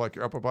more of like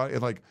your upper body.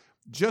 And, like,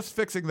 just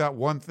fixing that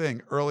one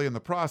thing early in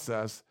the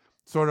process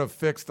sort of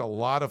fixed a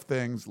lot of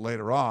things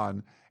later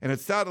on. And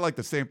it sounded like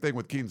the same thing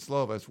with Keaton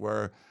Slovis,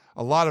 where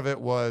a lot of it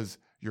was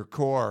your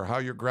core, how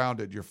you're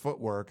grounded, your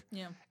footwork.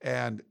 Yeah.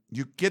 And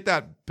you get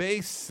that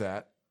base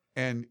set,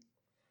 and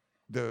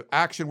the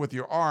action with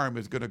your arm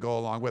is going to go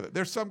along with it.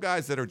 There's some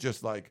guys that are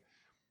just like,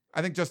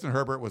 I think Justin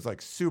Herbert was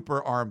like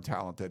super arm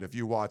talented if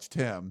you watched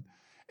him.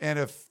 And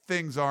if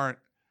things aren't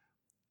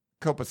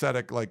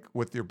copacetic, like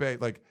with your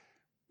bait, like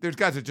there's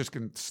guys that just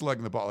can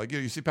slug the ball. Like,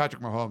 you see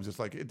Patrick Mahomes, just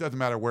like, it doesn't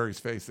matter where he's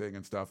facing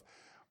and stuff.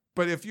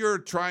 But if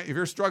you're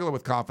struggling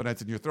with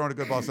confidence and you're throwing a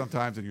good ball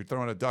sometimes and you're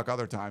throwing a duck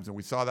other times, and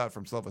we saw that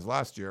from Slovis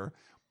last year,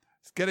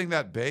 getting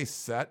that base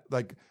set,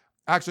 like,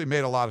 actually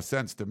made a lot of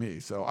sense to me.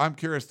 So I'm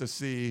curious to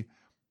see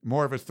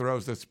more of his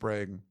throws this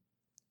spring,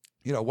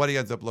 what he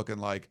ends up looking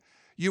like.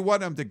 You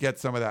want him to get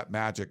some of that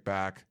magic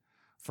back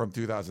from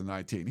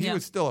 2019. He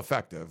was still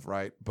effective,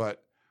 right?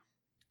 But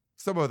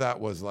some of that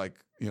was like,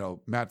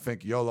 Matt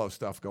Fink YOLO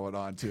stuff going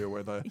on too,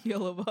 where the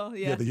YOLO ball,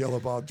 yeah, the YOLO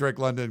ball, Drake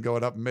London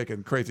going up and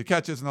making crazy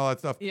catches and all that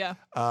stuff. Yeah.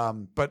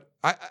 But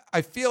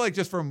I feel like,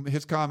 just from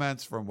his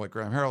comments, from what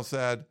Graham Harrell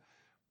said,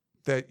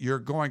 that you're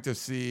going to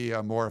see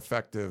a more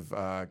effective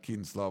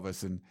Keaton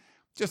Slovis, and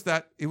just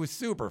that it was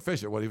super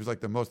efficient. He was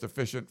like the most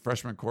efficient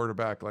freshman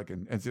quarterback, like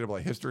in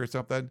NCAA history or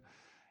something.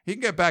 He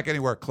can get back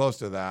anywhere close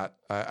to that.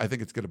 I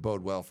think it's going to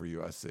bode well for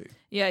USC.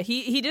 Yeah,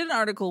 he did an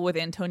article with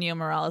Antonio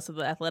Morales of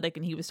The Athletic,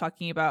 and he was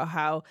talking about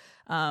how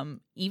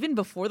even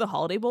before the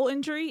Holiday Bowl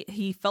injury,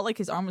 he felt like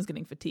his arm was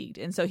getting fatigued.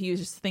 And so he was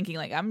just thinking,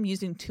 like, I'm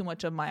using too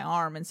much of my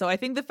arm. And so I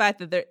think the fact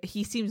that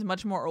he seems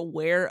much more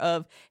aware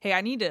of, hey,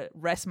 I need to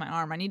rest my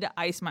arm. I need to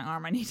ice my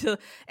arm. I need to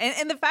 –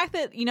 and the fact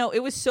that,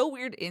 it was so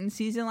weird in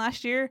season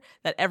last year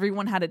that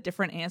everyone had a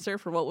different answer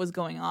for what was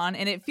going on.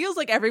 And it feels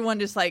like everyone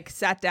just, like,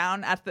 sat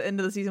down at the end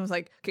of the season and was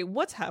like, okay,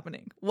 what's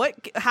happening?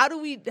 How do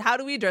we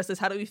address this?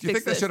 How do we fix this? Do you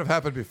think that should have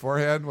happened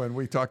beforehand when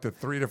we talked to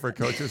 3 different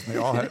coaches and they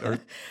all had, or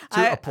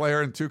a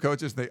player and 2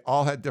 coaches, and they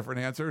all had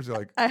different answers? You're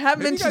like, I have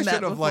mentioned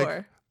that before.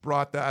 Like,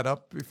 brought that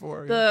up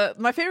before.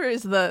 My favorite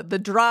is the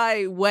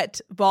dry,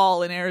 wet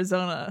ball in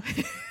Arizona.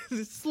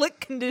 Slick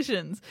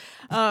conditions.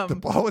 The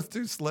ball was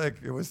too slick.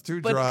 It was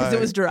too dry. Because it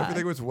was dry.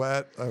 Everything was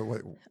wet.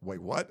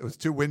 Wait, what? It was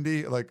too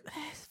windy. Like,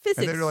 physics.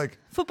 And then you're like,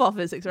 football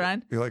physics,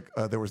 Ryan. You're like,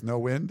 there was no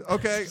wind.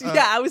 Okay.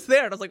 Yeah, I was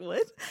there, and I was like,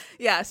 what?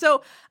 Yeah.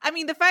 So, I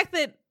mean, the fact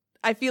that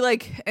I feel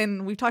like,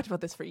 and we've talked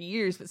about this for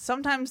years, but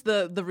sometimes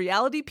the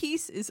reality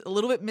piece is a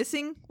little bit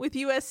missing with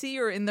USC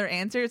or in their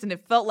answers, and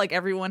it felt like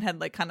everyone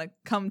had like kind of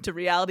come to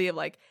reality of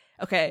like,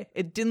 okay,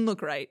 it didn't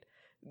look right.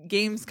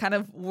 Games kind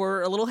of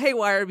were a little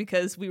haywire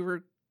because we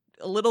were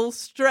a little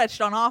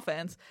stretched on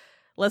offense.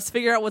 Let's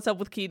figure out what's up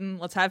with Keaton.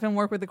 Let's have him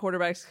work with the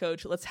quarterback's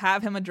coach. Let's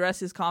have him address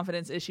his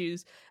confidence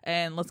issues,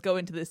 and let's go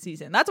into this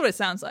season. That's what it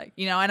sounds like,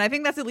 and I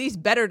think that's at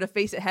least better to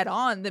face it head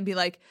on than be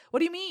like, what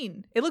do you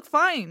mean? It looked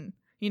fine,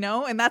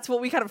 and that's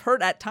what we kind of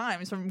heard at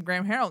times from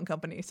Graham Harrell and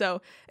company.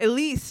 So at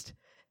least,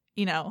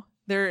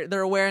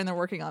 they're aware and they're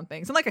working on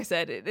things. And like I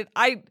said,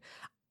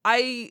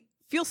 I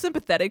feel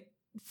sympathetic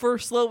for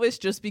Slovis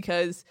just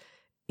because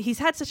he's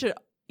had such a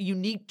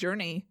unique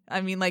journey.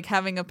 I mean, like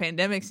having a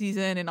pandemic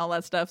season and all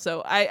that stuff.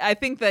 So I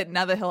think that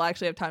now that he'll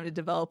actually have time to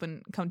develop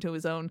and come to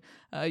his own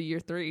year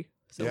 3.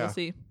 So we'll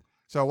see.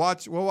 So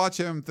we'll watch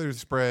him through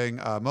spring.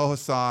 Mo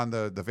Hassan,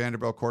 the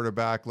Vanderbilt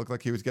quarterback, looked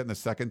like he was getting the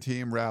second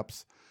team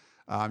reps.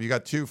 You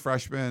got 2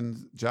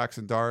 freshmen,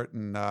 Jackson Dart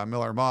and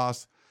Miller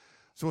Moss.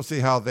 So we'll see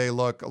how they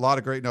look. A lot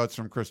of great notes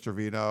from Chris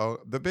Trevino.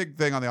 The big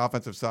thing on the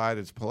offensive side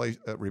is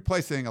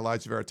replacing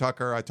Elijah Vera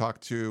Tucker. I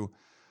talked to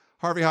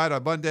Harvey Hyde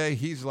on Monday.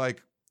 He's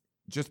like,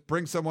 just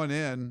bring someone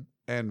in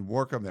and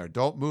work them there.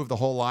 Don't move the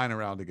whole line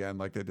around again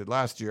like they did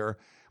last year.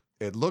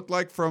 It looked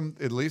like from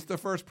at least the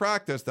first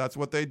practice, that's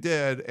what they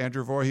did.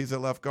 Andrew Voorhees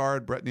at left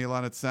guard, Brett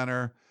Nealon at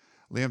center,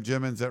 Liam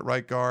Jimmons at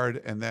right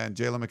guard, and then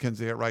Jalen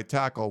McKenzie at right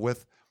tackle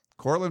with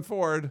Cortland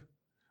Ford,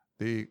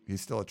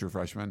 he's still a true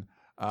freshman,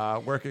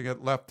 working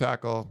at left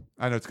tackle.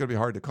 I know it's going to be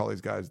hard to call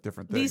these guys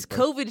different things. These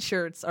COVID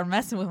shirts are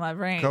messing with my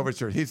brain. COVID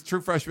shirt. He's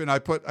true freshman.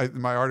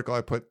 In my article,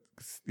 I put,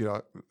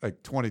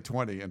 like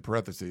 2020 in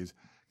parentheses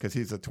because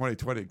he's a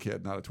 2020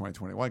 kid, not a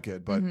 2021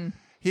 kid. But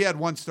he had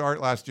one start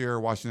last year,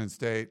 Washington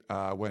State,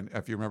 when,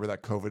 if you remember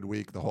that COVID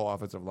week, the whole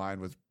offensive line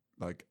was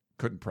like,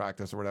 couldn't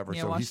practice or whatever.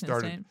 Yeah, So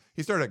Washington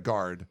he started at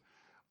guard.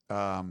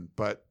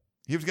 But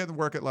he was getting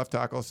work at left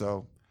tackle.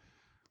 So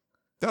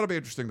that'll be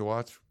interesting to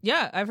watch.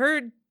 Yeah, I've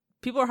heard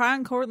people are high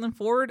on Cortland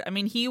Ford. I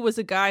mean, he was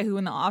a guy who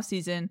in the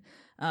offseason,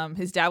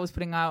 his dad was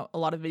putting out a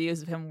lot of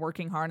videos of him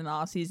working hard in the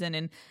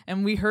offseason.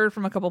 And we heard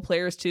from a couple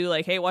players too,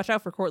 like, hey, watch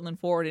out for Cortland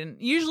Ford.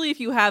 And usually if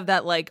you have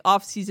that like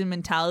offseason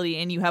mentality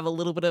and you have a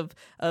little bit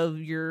of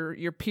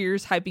your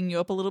peers hyping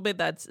you up a little bit,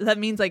 that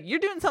means like you're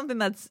doing something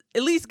that's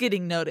at least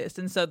getting noticed.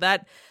 And so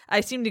that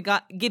I seem to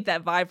get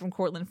that vibe from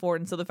Cortland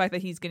Ford. And so the fact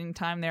that he's getting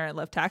time there at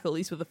left tackle, at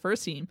least with the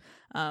first team,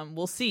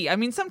 we'll see. I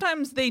mean,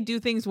 sometimes they do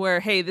things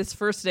where, hey, this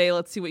first day,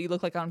 let's see what you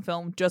look like on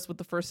film just with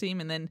the first team,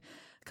 and then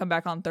come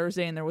back on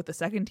Thursday and they're with the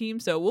second team.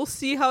 So we'll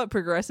see how it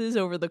progresses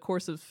over the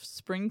course of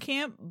spring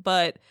camp,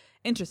 but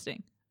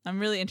interesting. I'm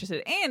really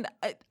interested. And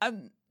I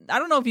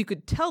don't know if you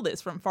could tell this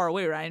from far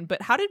away, Ryan,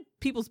 but how did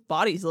people's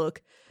bodies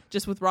look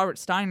just with Robert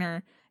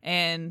Steiner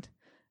and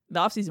the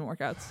offseason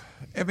workouts?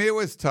 I mean, it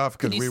was tough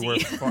because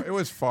it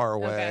was far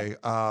away.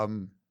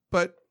 Okay.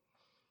 But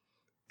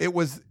there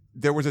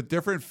was a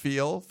different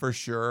feel for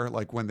sure,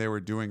 like when they were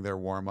doing their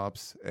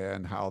warm-ups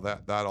and how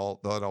that all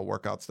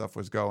workout stuff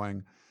was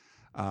going.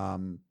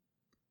 I'm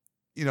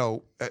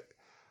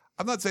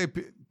not saying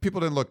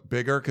people didn't look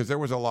bigger because there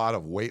was a lot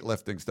of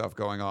weightlifting stuff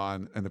going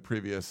on in the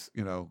previous,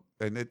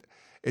 and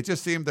it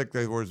just seemed like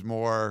there was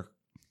more,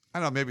 I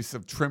don't know, maybe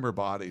some trimmer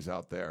bodies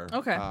out there.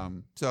 Okay.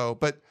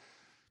 But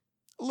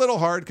a little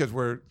hard because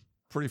we're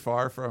pretty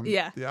far from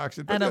the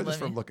action, but just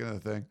from looking at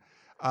the thing.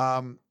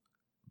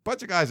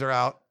 Bunch of guys are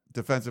out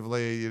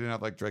defensively. You didn't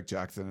have like Drake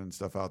Jackson and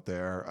stuff out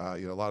there.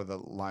 A lot of the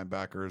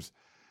linebackers.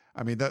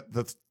 I mean,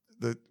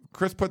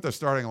 Chris put the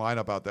starting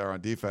lineup out there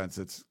on defense.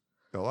 It's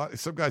a lot.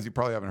 Some guys you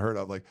probably haven't heard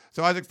of, like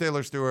Isaac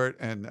Taylor-Stewart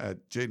and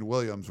Jaden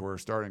Williams were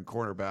starting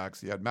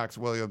cornerbacks. You had Max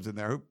Williams in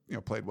there,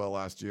 who played well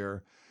last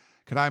year.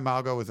 Kanai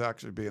Malgo was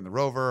actually being the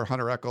rover.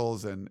 Hunter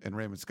Eccles and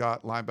Raymond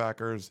Scott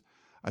linebackers.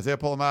 Isaiah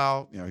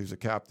Polamau, he was a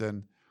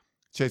captain.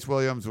 Chase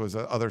Williams was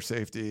a other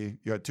safety.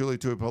 You had Tuli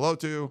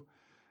Tuipulotu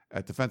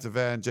at defensive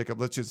end.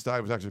 Jacob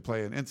Lichtenstein was actually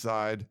playing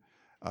inside,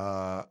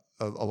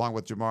 along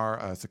with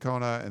Jamar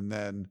Sakona, and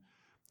then.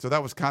 So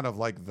that was kind of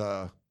like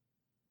the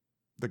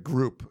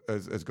group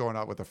as going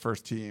out with the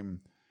first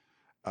team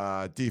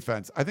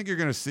defense. I think you're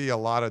going to see a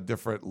lot of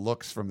different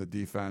looks from the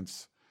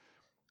defense.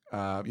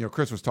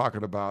 Chris was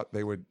talking about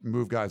they would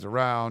move guys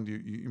around.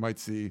 You might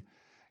see,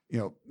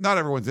 not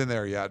everyone's in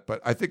there yet, but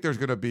I think there's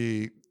going to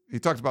be. He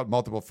talks about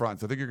multiple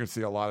fronts. I think you're going to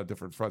see a lot of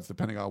different fronts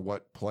depending on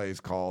what play is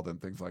called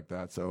and things like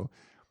that. So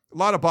a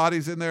lot of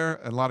bodies in there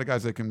and a lot of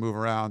guys that can move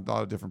around, a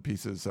lot of different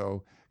pieces.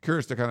 So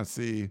curious to kind of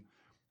see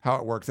how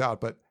it works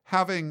out, but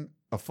having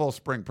a full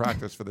spring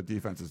practice for the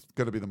defense is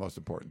going to be the most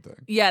important thing.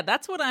 Yeah,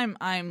 that's what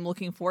I'm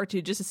looking forward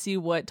to, just to see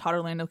what Todd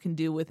Orlando can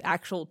do with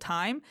actual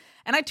time.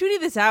 And I tweeted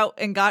this out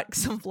and got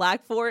some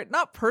flack for it,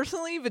 not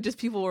personally, but just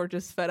people were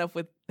just fed up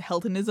with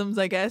Heltonisms,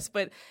 I guess.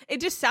 But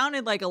it just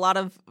sounded like a lot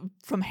of,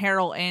 from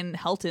Harrell and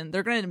Helton,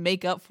 they're going to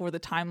make up for the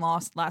time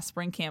lost last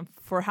spring camp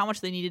for how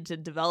much they needed to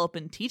develop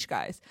and teach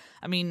guys.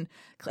 I mean,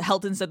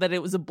 Helton said that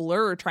it was a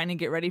blur trying to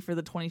get ready for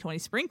the 2020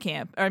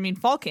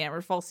 fall camp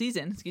or fall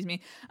season, excuse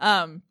me.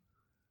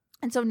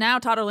 And so now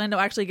Todd Orlando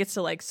actually gets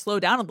to like slow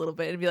down a little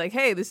bit and be like,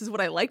 hey, this is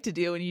what I like to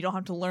do. And you don't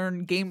have to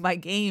learn game by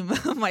game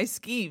my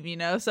scheme,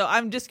 So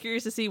I'm just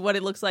curious to see what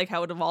it looks like,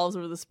 how it evolves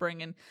over the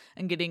spring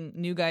and getting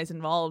new guys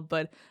involved.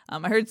 But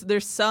I heard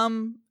there's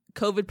some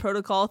COVID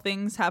protocol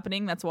things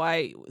happening. That's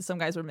why some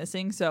guys were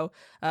missing. So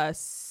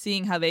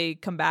seeing how they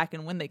come back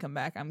and when they come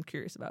back, I'm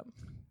curious about.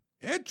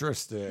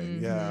 Interesting.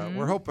 Mm-hmm. Yeah.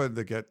 We're hoping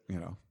to get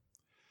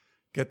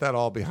that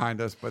all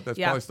behind us, but that's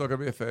probably still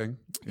going to be a thing.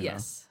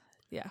 Yes.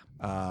 Yeah.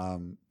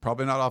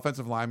 Probably not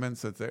offensive linemen,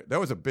 since that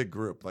was a big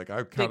group. Like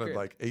I counted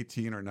like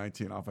 18 or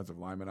 19 offensive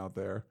linemen out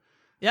there.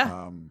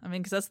 Yeah.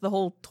 because that's the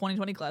whole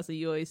 2020 class that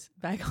you always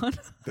bag on.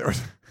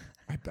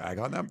 I bag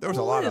on them. There was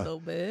a lot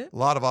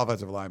of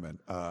offensive linemen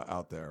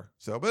out there.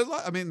 So, but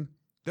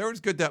there was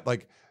good depth.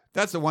 Like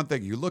that's the one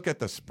thing you look at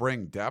the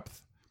spring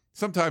depth.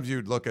 Sometimes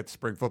you'd look at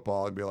spring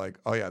football and be like,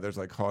 oh yeah, there's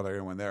like hardly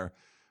anyone there.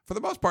 For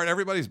the most part,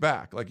 everybody's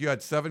back. Like you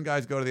had 7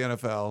 guys go to the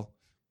NFL.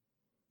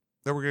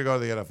 Then we're going to go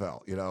to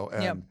the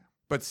NFL,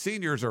 but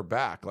seniors are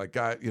back. Like,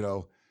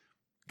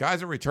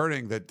 guys are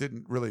returning that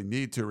didn't really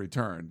need to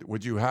return.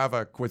 Would you have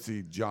a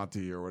Quincy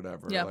Jonty or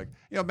whatever? Yep.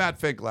 Like, Matt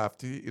Fink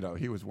left.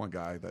 He was one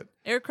guy that.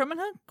 Eric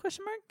Kremenhut, ?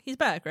 He's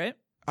back, right?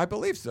 I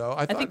believe so.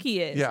 I think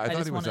he is. Yeah, I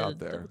thought he was out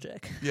there. Double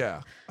check.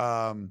 Yeah.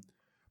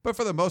 But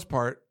for the most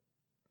part,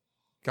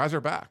 guys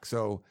are back.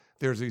 So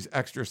there's these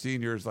extra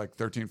seniors, like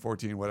 13,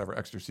 14, whatever,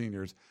 extra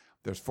seniors.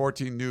 There's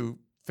 14 new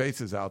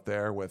faces out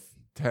there with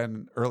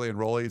 10 early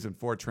enrollees and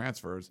 4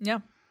 transfers. Yeah.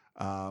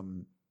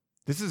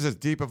 This is as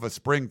deep of a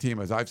spring team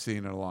as I've seen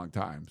in a long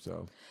time.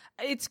 So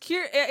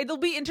it'll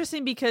be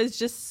interesting because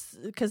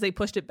they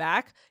pushed it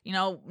back.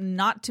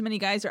 Not too many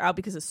guys are out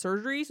because of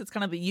surgeries. It's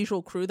kind of the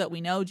usual crew that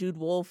we know: Jude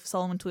Wolfe,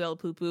 Solomon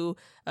Tuilapupu,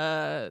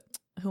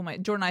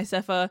 Jordan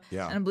Isefa,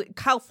 and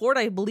Kyle Ford,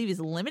 I believe, is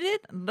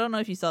limited. I don't know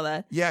if you saw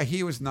that. Yeah,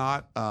 he was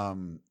not.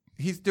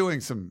 He's doing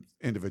some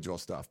individual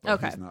stuff, but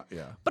okay. He's not.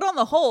 Yeah. But on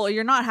the whole,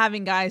 you're not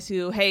having guys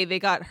who, hey, they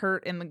got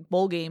hurt in the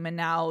bowl game and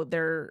now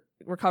they're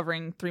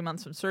recovering 3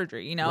 months from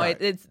surgery. Right.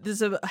 This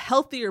is a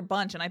healthier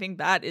bunch, and I think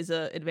that is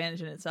an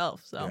advantage in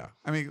itself. So yeah,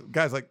 I mean,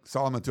 guys like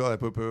Solomon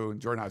Tuilapupu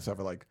and Jordan Isefa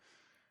are like,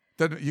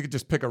 you could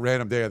just pick a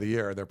random day of the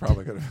year. They're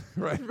probably going to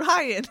right.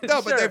 Ryan.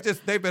 No, sure.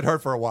 but they've been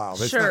hurt for a while.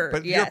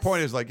 But yes. Your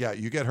point is like, yeah,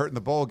 you get hurt in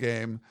the bowl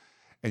game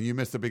and you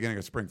miss the beginning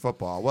of spring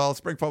football. Well,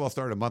 spring football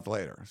started a month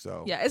later.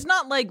 So yeah, it's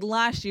not like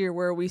last year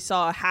where we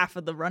saw half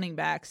of the running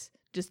backs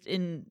just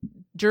in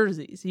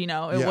jerseys.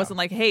 It wasn't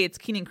like, hey, it's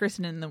Keenan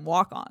Christen and then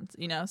walk-ons.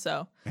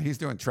 So and he's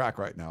doing track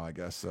right now, I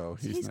guess. So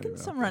he's not getting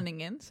even some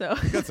running in. So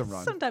he got some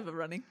run, some type of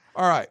running.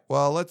 All right.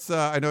 Well, let's.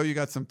 I know you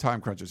got some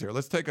time crunches here.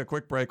 Let's take a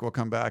quick break. We'll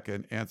come back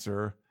and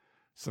answer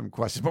some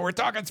questions. But we're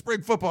talking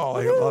spring football.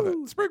 I love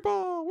it. Spring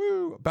ball.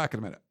 Woo! Back in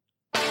a minute.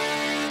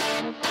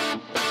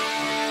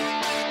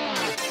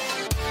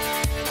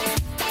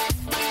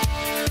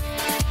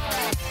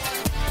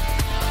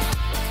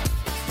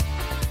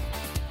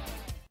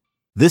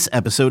 This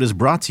episode is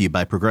brought to you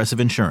by Progressive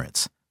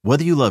Insurance.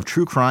 Whether you love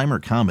true crime or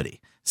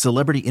comedy,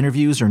 celebrity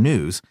interviews or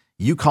news,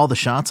 you call the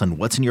shots on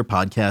what's in your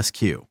podcast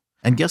queue.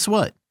 And guess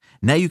what?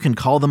 Now you can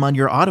call them on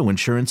your auto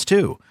insurance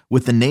too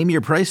with the Name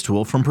Your Price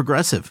tool from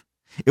Progressive.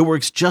 It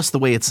works just the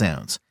way it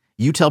sounds.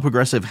 You tell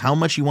Progressive how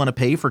much you want to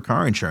pay for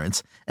car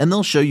insurance, and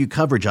they'll show you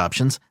coverage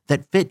options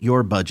that fit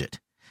your budget.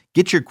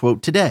 Get your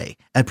quote today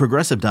at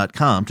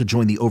Progressive.com to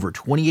join the over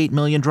 28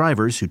 million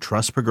drivers who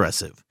trust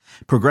Progressive.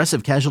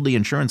 Progressive Casualty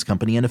Insurance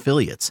Company and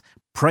Affiliates.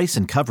 Price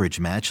and coverage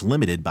match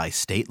limited by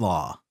state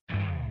law.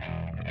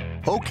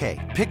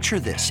 Okay, picture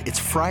this. It's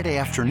Friday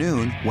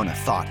afternoon when a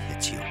thought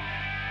hits you.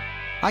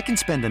 I can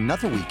spend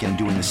another weekend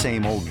doing the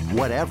same old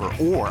whatever,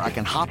 or I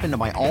can hop into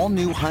my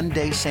all-new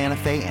Hyundai Santa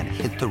Fe and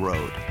hit the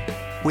road.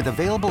 With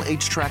available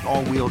H-Track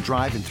all-wheel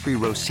drive and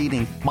 3-row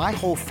seating, my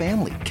whole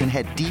family can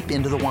head deep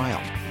into the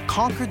wild.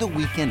 Conquer the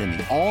weekend in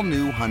the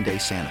all-new Hyundai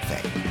Santa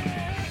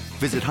Fe.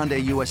 Visit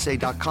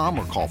HyundaiUSA.com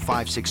or call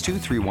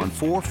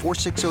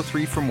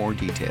 562-314-4603 for more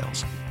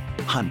details.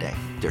 Hyundai,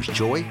 there's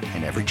joy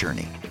in every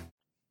journey.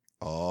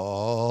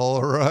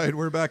 All right,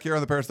 we're back here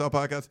on the Peristyle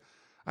Podcast.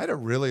 I had a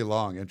really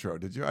long intro.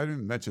 Did you? I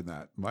didn't mention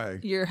that.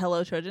 Your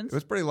Hello Trojans? It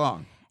was pretty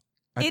long.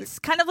 It's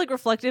kind of like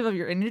reflective of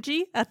your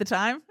energy at the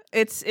time.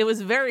 It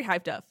was very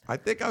hyped up. I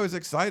think I was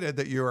excited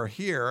that you were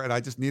here, and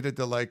I just needed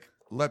to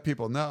let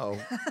people know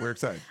we're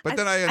excited. But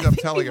then I ended up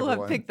telling everyone.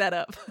 People have picked that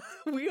up.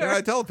 We are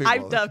I tell people,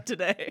 hyped up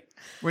today.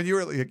 When you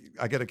were,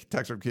 I get a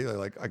text from Keely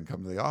like, I can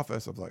come to the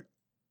office. I'm like,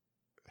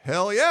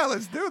 hell yeah,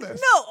 let's do this.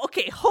 No,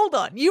 okay, hold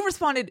on. You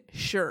responded,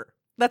 sure.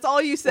 That's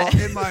all you said.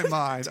 Well, in my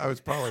mind, I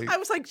was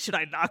like, should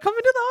I not come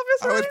into the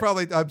office?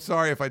 I'm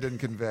sorry if I didn't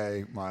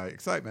convey my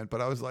excitement,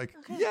 but I was like,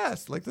 okay.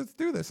 Yes, let's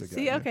do this again.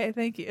 See, okay,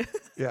 thank you.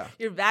 Yeah.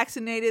 You're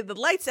vaccinated. The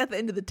light's at the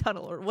end of the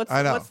tunnel. Or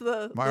I know. What's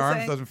the my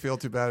arms doesn't feel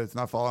too bad. It's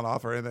not falling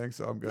off or anything,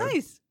 so I'm good.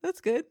 Nice.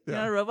 That's good. Yeah.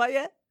 You're not a robot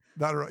yet?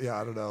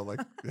 Yeah, I don't know.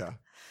 Yeah.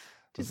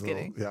 Just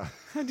kidding. Yeah.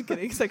 I'm just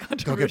kidding. It's like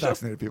controversial. Don't get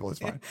vaccinated, people. It's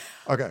fine.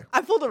 Okay.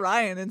 I pulled a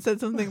Ryan and said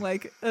something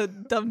like a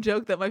dumb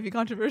joke that might be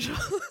controversial.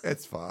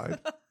 It's fine.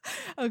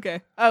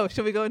 Okay. Oh,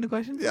 should we go into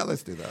questions? Yeah,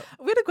 let's do that.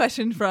 We had a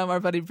question from our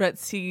buddy Brett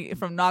C.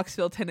 from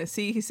Knoxville,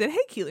 Tennessee. He said, hey,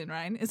 Keely and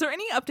Ryan, is there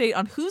any update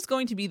on who's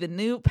going to be the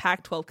new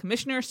Pac-12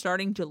 commissioner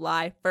starting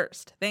July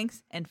 1st?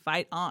 Thanks, and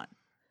fight on.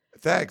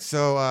 Thanks.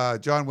 So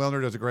John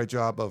Wilner does a great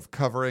job of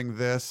covering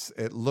this.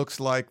 It looks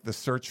like the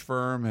search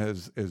firm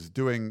is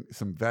doing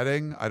some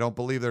vetting. I don't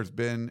believe there's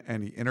been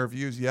any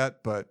interviews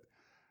yet, but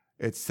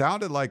it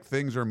sounded like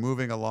things are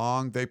moving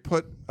along. They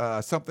put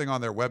something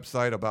on their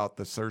website about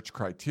the search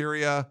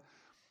criteria.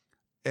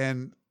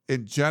 And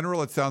in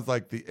general, it sounds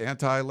like the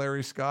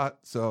anti-Larry Scott.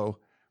 So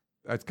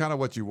that's kind of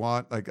what you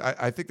want. Like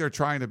I think they're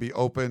trying to be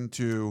open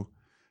to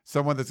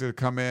someone that's going to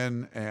come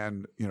in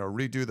and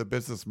redo the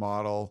business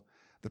model.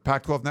 The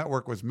Pac-12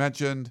 network was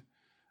mentioned.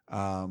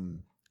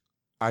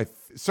 I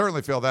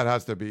certainly feel that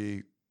has to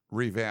be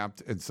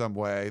revamped in some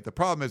way. The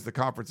problem is the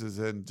conference is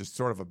in just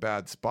sort of a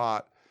bad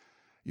spot.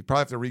 You probably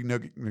have to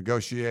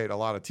renegotiate a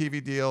lot of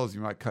TV deals. You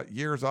might cut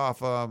years off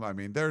them. I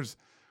mean, there's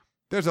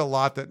a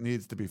lot that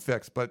needs to be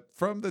fixed. But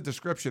from the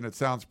description, it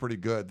sounds pretty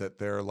good that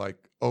they're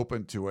like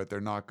open to it. They're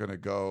not going to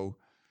go,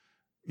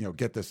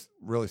 get this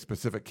really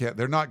specific kid.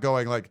 They're not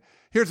going like,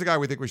 here's the guy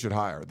we think we should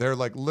hire. They're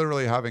like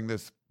literally having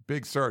this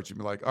big search and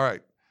be like, all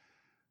right,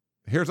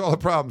 here's all the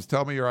problems.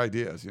 Tell me your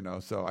ideas,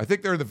 So I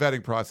think they're in the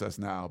vetting process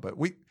now, but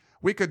we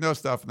could know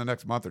stuff in the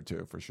next month or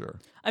two for sure.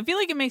 I feel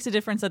like it makes a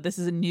difference that this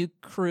is a new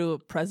crew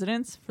of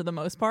presidents for the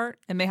most part,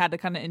 and they had to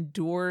kind of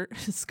endure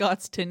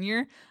Scott's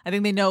tenure. I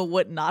think they know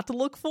what not to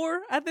look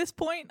for at this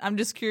point. I'm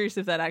just curious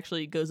if that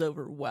actually goes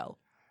over well.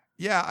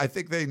 Yeah, I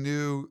think they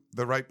knew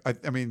the right.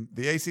 I mean,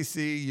 the ACC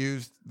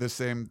used the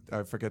same.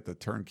 I forget the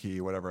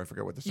turnkey, whatever. I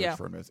forget what the search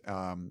firm is.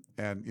 And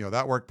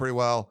that worked pretty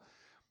well.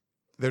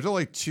 There's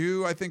only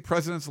 2, I think,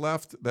 presidents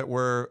left that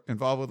were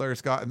involved with Larry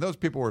Scott, and those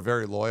people were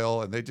very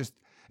loyal. And it's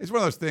one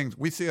of those things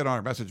we see it on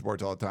our message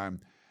boards all the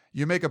time.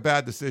 You make a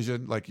bad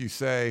decision, like you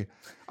say,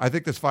 I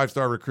think this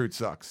 5-star recruit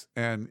sucks,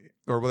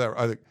 or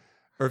whatever.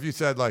 Or if you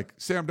said like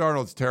Sam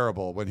Darnold's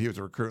terrible when he was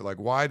a recruit, like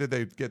why did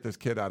they get this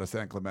kid out of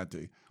San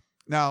Clemente?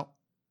 Now,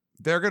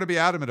 they're going to be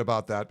adamant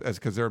about that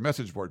because they're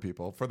message board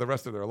people for the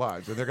rest of their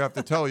lives. And they're going to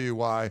have to tell you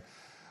why.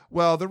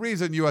 Well, the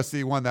reason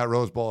USC won that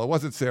Rose Bowl, it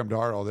wasn't Sam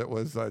Darnold. It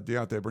was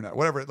Deontay Burnett,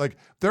 whatever. Like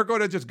they're going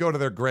to just go to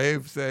their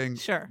grave saying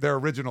their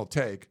original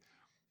take.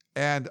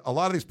 And a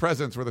lot of these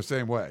presidents were the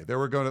same way. They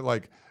were going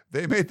to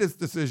they made this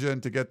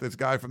decision to get this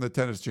guy from the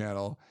Tennis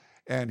Channel.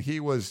 And he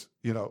was,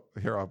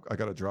 here, I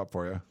got a drop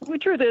for you. The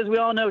truth is we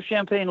all know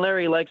Champagne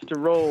Larry likes to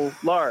roll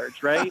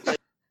large, right?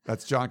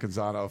 That's John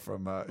Canzano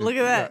from. Look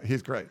at that. Yeah,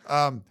 he's great.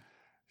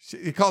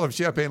 He called him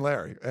Champagne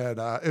Larry, and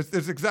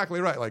it's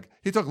exactly right. Like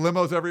he took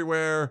limos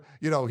everywhere.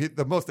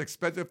 The most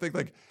expensive thing.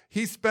 Like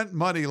he spent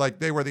money like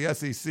they were the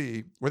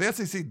SEC, where the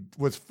SEC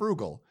was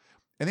frugal,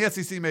 and the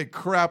SEC made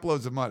crap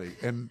loads of money,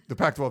 and the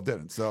Pac-12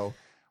 didn't. So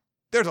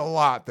there's a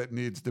lot that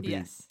needs to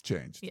be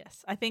changed.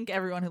 Yes, I think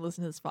everyone who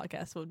listens to this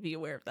podcast would be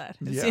aware of that.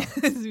 Yeah.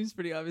 It seems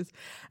pretty obvious.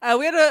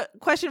 We had a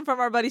question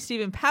from our buddy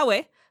Stephen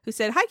Poway, who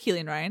said, "Hi,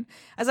 Keely and Ryan.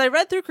 As I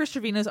read through Chris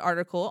Trevino's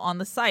article on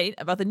the site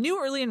about the new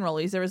early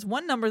enrollees, there was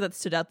one number that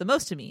stood out the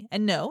most to me.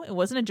 And no, it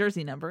wasn't a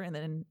jersey number." And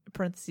then in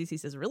parentheses, he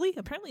says, "Really?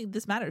 Apparently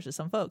this matters to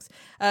some folks."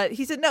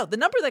 He said, "No, the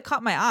number that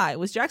caught my eye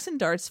was Jackson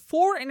Dart's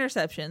 4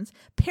 interceptions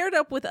paired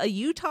up with a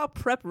Utah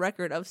prep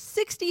record of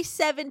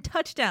 67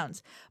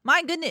 touchdowns.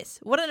 My goodness,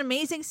 what an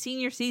amazing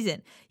senior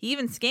season. He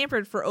even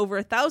scampered for over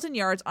 1,000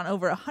 yards on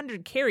over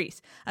 100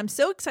 carries. I'm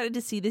so excited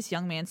to see this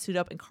young man suit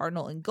up in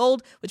Cardinal and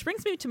gold, which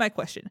brings me to my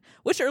question.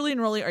 Which early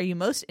enrollee are you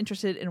most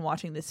interested in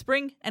watching this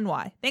spring, and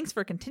why? Thanks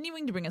for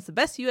continuing to bring us the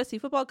best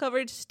USC football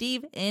coverage,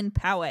 Steve in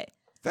Poway."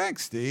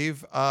 Thanks,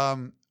 Steve.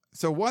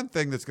 So one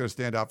thing that's going to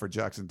stand out for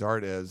Jackson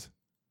Dart is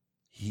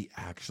he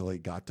actually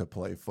got to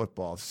play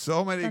football.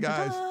 So many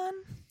guys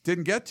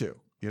didn't get to,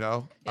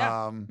 Yeah.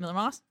 Miller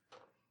Moss?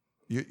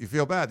 You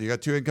feel bad. You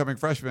got 2 incoming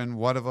freshmen.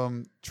 One of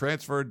them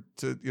transferred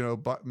to,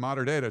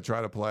 Mater Dei to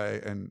try to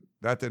play, and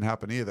that didn't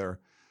happen either.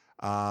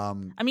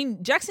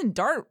 Jackson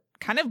Dart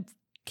kind of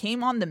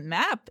came on the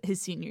map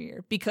his senior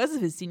year because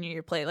of his senior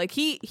year play. Like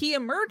he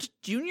emerged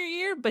junior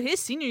year, but his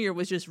senior year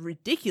was just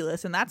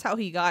ridiculous, and that's how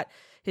he got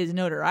his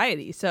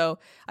notoriety. So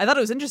I thought it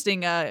was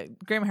interesting.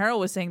 Graham Harrell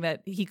was saying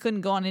that he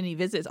couldn't go on any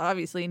visits,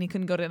 obviously, and he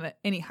couldn't go to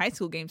any high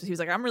school games. So he was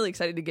like, "I'm really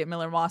excited to get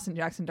Miller Moss and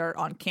Jackson Dart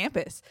on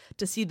campus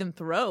to see them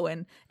throw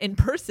and in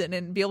person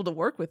and be able to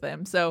work with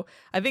them." So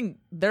I think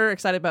they're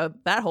excited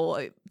about that whole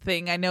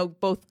thing. I know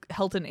both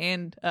Helton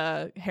and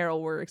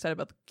Harrell were excited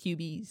about the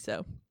QBs.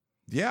 So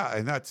yeah,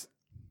 and that's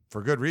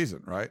for good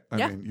reason, right?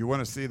 I mean, you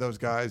want to see those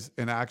guys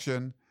in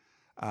action.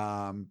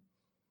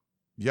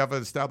 You have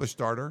an established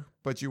starter,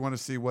 but you want to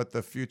see what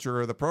the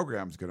future of the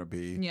program is going to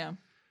be. Yeah.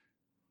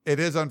 It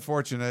is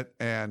unfortunate.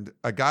 And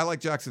a guy like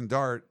Jackson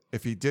Dart,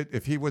 if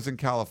he was in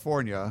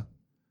California,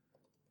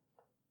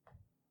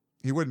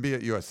 he wouldn't be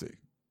at USC.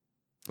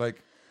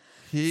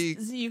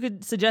 You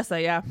could suggest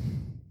that, yeah.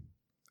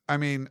 I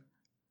mean,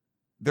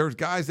 there's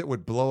guys that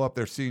would blow up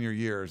their senior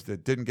years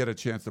that didn't get a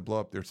chance to blow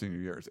up their senior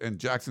years. And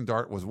Jackson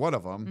Dart was one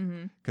of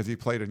them because he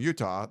played in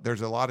Utah.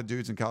 There's a lot of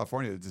dudes in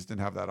California that just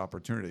didn't have that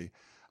opportunity.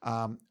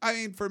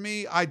 For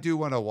me, I do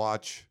want to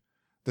watch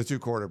the 2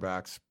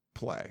 quarterbacks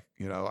play.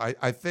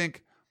 I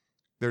think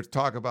there's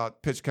talk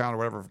about pitch count or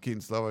whatever for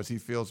Keaton Slovis. He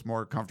feels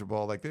more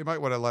comfortable. Like they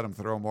might want to let him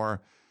throw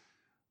more.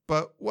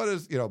 But what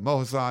is, Mo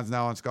Hassan's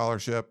now on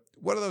scholarship.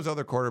 What do those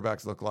other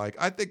quarterbacks look like?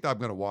 I think I'm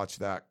going to watch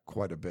that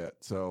quite a bit.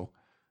 So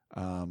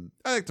I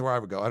think to where I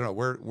would go. I don't know.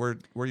 Where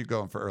are you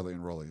going for early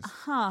enrollees?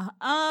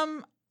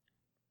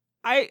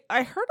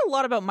 I heard a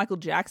lot about Michael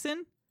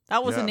Jackson.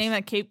 That was a name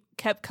that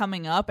kept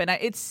coming up, and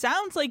it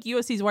sounds like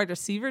USC's wide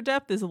receiver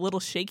depth is a little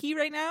shaky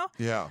right now.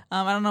 Yeah.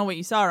 I don't know what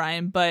you saw,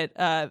 Ryan, but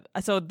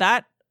so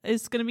that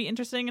is going to be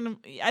interesting, and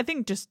I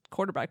think just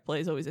quarterback play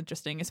is always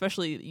interesting,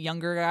 especially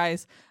younger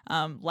guys.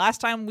 Last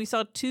time we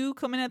saw 2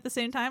 come in at the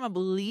same time, I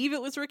believe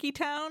it was Ricky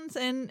Towns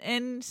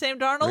and Sam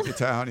Darnold. Ricky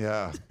Town,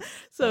 yeah.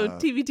 So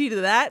TBT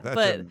to that,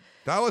 but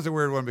that was a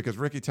weird one because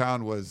Ricky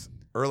Town was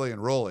early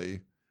enrollee,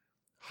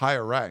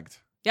 higher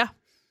ranked. Yeah.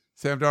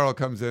 Sam Darnold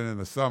comes in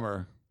the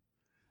summer.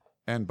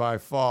 And by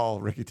fall,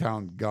 Ricky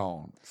Town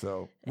gone.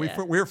 So we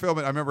were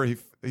filming. I remember he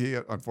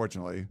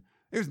unfortunately,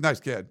 he was a nice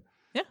kid.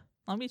 Yeah,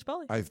 Long Beach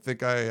Poly. I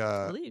think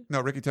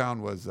Ricky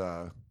Town was.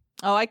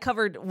 I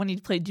covered when he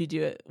played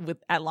Juju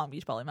at Long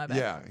Beach Poly. My bad.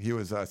 Yeah, he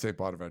was St.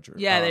 Bonaventure.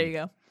 Yeah, there you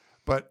go.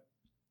 But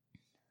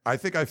I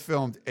think I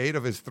filmed 8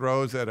 of his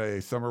throws at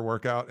a summer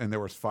workout, and there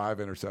was 5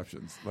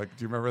 interceptions. Do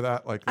you remember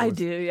that? I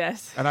do.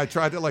 Yes. And I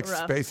tried to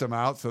space them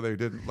out so they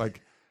didn't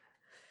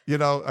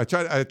I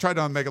tried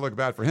to make it look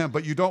bad for him,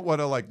 but you don't want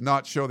to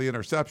not show the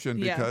interception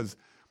because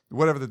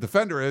whatever the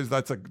defender is,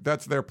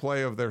 that's their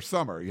play of their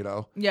summer,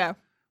 Yeah.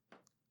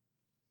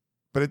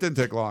 But it didn't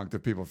take long to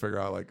people figure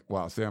out like,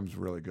 wow, Sam's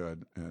really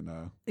good.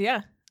 And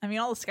Yeah. I mean,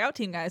 all the scout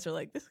team guys are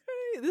like,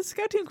 this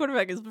scout team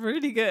quarterback is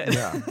pretty good.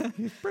 yeah,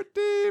 he's pretty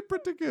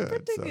good.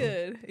 Pretty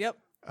good. Yep.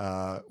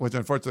 Which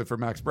unfortunately for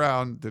Max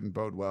Brown didn't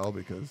bode well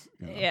because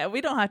Yeah, we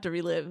don't have to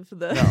relive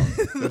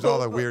the there's all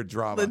the weird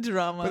drama. The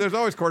drama. But there's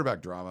always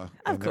quarterback drama.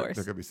 Of and course.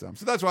 There could be some.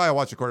 So that's why I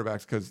watch the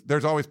quarterbacks, because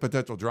there's always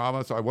potential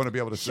drama. So I want to be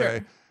able to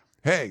say,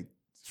 hey,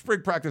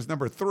 spring practice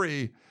number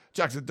 3,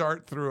 Jackson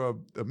Dart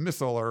threw a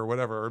missile or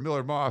whatever, or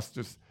Miller Moss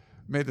just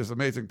made this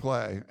amazing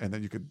play, and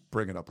then you could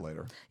bring it up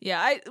later.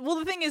 Yeah,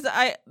 the thing is,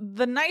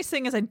 the nice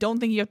thing is I don't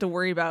think you have to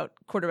worry about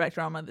quarterback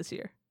drama this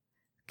year.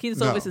 Keaton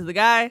Slovis is the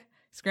guy.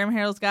 Graham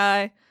Harrell's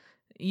guy.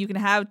 You can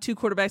have 2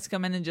 quarterbacks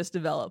come in and just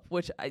develop,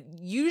 which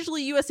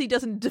usually USC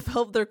doesn't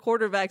develop their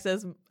quarterbacks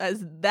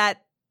as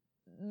that.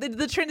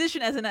 The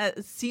transition isn't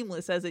as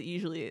seamless as it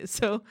usually is.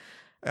 So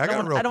I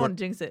don't want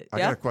to jinx it. I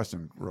got a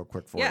question real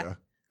quick for you.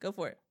 Go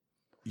for it.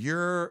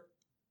 You're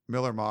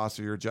Miller Moss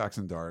or you're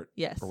Jackson Dart,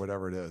 yes, or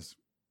whatever it is.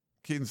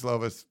 Keaton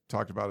Slovis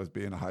talked about as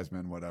being a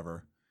Heisman,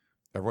 whatever.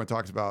 Everyone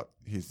talks about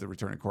he's the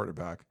returning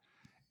quarterback.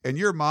 In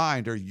your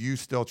mind, are you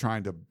still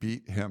trying to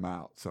beat him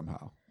out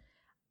somehow?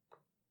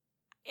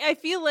 I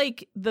feel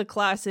like the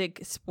classic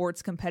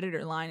sports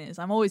competitor line is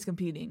I'm always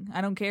competing.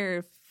 I don't care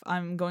if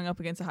I'm going up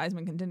against a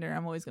Heisman contender.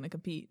 I'm always going to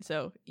compete.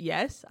 So,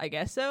 yes, I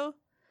guess so.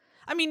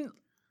 I mean,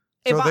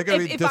 so they're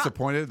going to be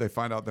disappointed. They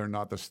find out they're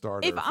not the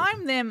starter. If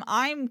I'm them,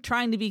 I'm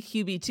trying to be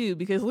QB2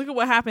 because look at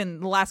what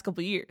happened the last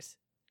couple of years.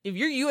 If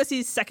you're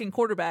USC's second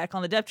quarterback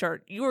on the depth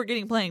chart, you are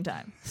getting playing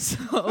time.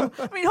 So,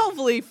 I mean,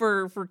 hopefully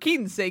for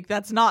Keaton's sake,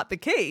 that's not the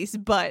case.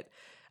 But,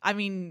 I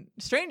mean,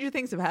 stranger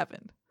things have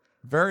happened.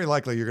 Very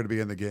likely you're going to be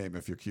in the game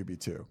if you're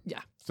QB2. Yeah.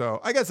 So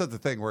I guess that's the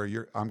thing where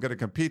I'm going to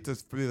compete to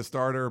be the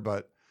starter,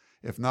 but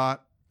if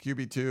not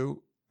QB2,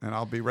 then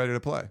I'll be ready to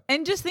play.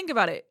 And just think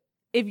about it.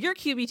 If you're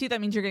QB2,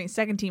 that means you're getting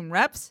second team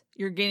reps.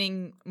 You're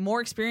getting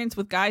more experience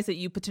with guys that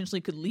you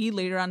potentially could lead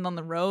later on down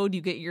the road.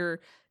 You get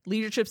your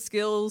leadership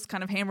skills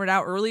kind of hammered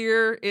out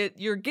earlier.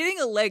 You're getting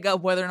a leg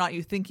up whether or not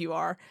you think you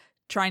are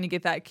trying to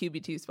get that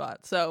QB2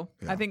 spot. So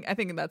yeah. I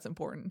think that's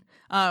important.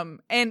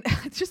 And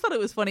I just thought it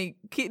was funny.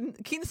 Keaton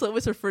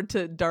Slovis referred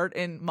to Dart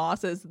and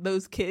Moss as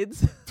those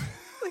kids.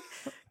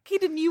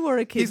 Keaton, you were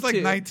a kid. He's like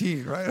too.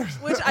 19, right?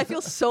 Which I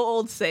feel so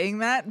old saying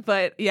that,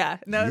 but yeah.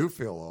 No, you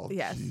feel old.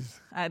 Yes. Jeez.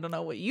 I don't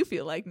know what you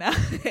feel like now.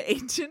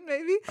 Ancient,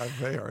 maybe?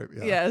 They are,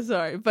 yeah. Yeah,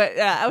 sorry. But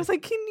I was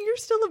like, Keaton, you're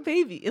still a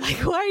baby. Like,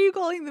 why are you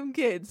calling them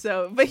kids?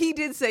 So, but he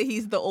did say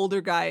he's the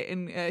older guy,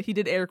 and he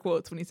did air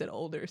quotes when he said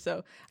older.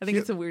 So I think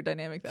it's a weird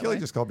dynamic that way. Kelly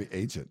just called me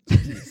ancient.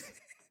 Jeez.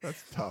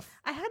 That's tough.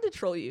 I had to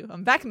troll you.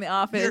 I'm back in the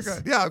office.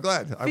 Yeah, I'm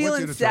glad. I want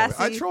you to sassy.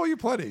 troll me. I troll you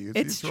plenty.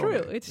 It's true.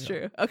 It's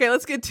true. Okay,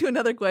 let's get to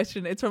another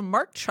question. It's from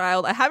Mark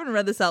Child. I haven't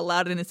read this out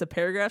loud, and it's a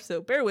paragraph,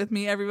 so bear with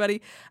me,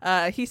 everybody.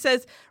 He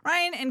says,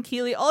 Ryan and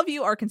Keely, all of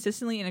you are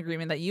consistently in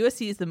agreement that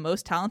USC is the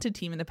most talented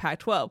team in the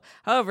Pac-12.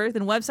 However,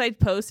 then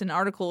website posts and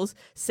articles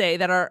say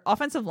that our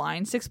offensive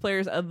line, 6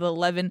 players of the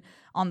 11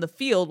 on the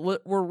field,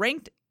 were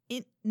ranked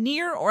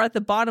near or at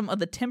the bottom of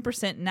the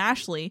 10%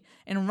 nationally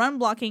in run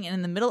blocking and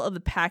in the middle of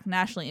the pack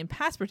nationally in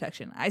pass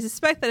protection. I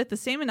suspect that if the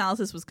same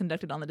analysis was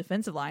conducted on the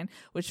defensive line,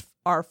 which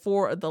are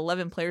 4 of the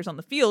 11 players on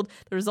the field,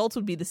 the results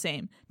would be the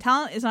same.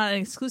 Talent is not an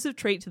exclusive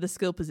trait to the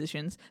skill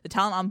positions. The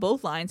talent on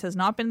both lines has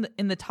not been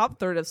in the top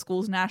third of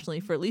schools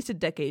nationally for at least a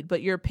decade,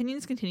 but your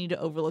opinions continue to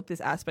overlook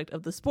this aspect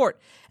of the sport.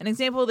 An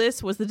example of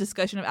this was the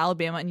discussion of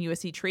Alabama and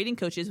USC trading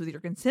coaches with your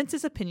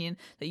consensus opinion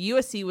that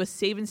USC with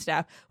Saban's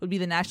staff would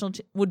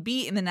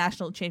be in the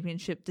national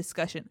championship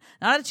discussion.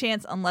 Not a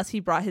chance unless he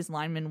brought his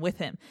linemen with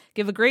him.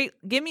 Give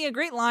me a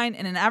great line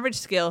and an average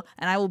skill,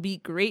 and I will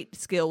beat great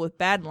skill with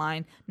bad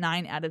line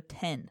 9 out of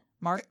 10.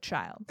 Mark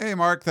Child. Hey,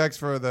 Mark, thanks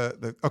for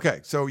the okay,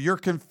 so you're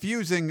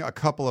confusing a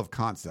couple of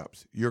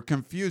concepts. You're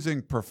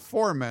confusing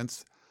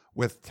performance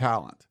with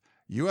talent.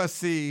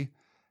 USC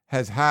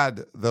has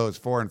had those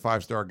 4- and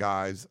 5-star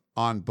guys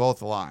on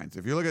both lines.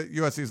 If you look at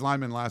USC's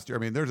linemen last year,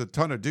 I mean, there's a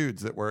ton of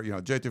dudes that were,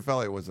 Jay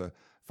Tufele was a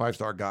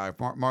 5-star guy,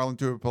 Marlon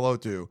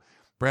Tuipulotu,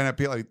 Brandon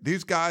Peele.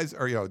 These guys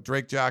are,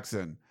 Drake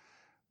Jackson.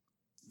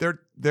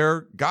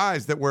 They're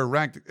guys that were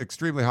ranked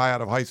extremely high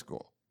out of high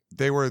school.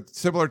 They were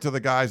similar to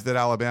the guys that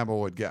Alabama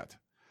would get,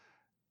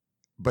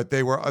 but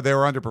they were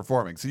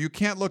underperforming. So you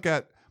can't look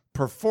at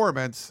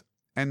performance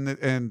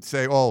and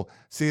say, oh,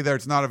 see,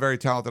 there's not a very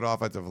talented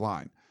offensive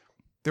line.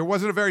 There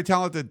wasn't a very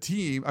talented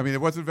team. I mean,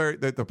 it wasn't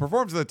the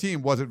performance of the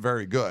team wasn't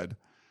very good.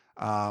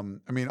 I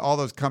mean, all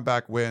those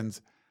comeback wins.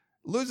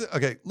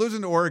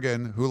 Losing to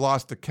Oregon, who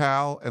lost to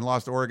Cal and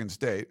lost to Oregon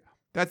State,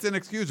 that's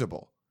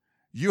inexcusable.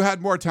 You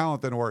had more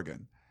talent than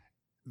Oregon.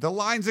 The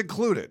lines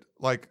included.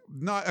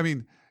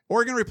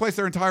 Oregon replaced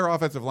their entire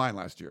offensive line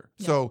last year.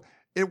 Yeah. So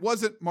it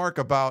wasn't, Mark,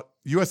 about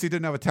USC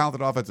didn't have a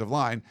talented offensive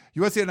line.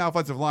 USC had an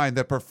offensive line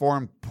that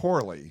performed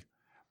poorly,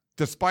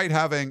 despite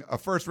having a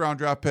first-round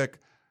draft pick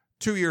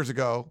 2 years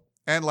ago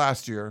and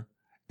last year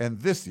and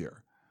this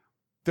year.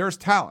 There's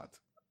talent.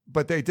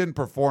 but they didn't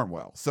perform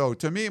well. So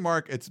to me,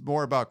 Mark, it's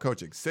more about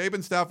coaching.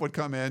 Saban's staff would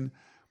come in.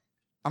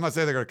 I'm not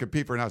saying they're going to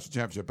compete for a national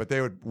championship, but they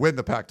would win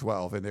the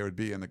Pac-12 and they would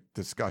be in the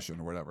discussion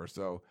or whatever.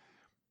 So,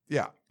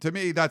 yeah, to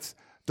me,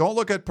 don't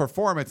look at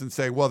performance and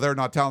say, well, they're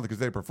not talented because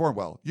they perform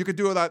well. You could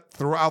do that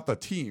throughout the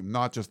team,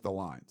 not just the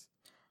lines.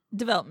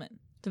 Development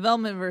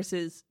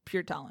versus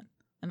pure talent.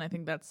 And I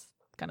think that's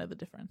kind of the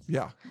difference.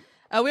 Yeah.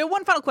 We have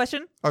one final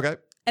question. Okay.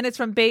 And it's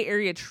from Bay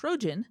Area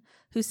Trojan,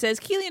 who says,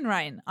 Keely and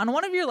Ryan, on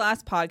one of your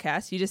last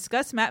podcasts, you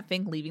discussed Matt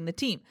Fink leaving the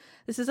team.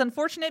 This is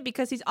unfortunate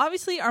because he's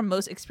obviously our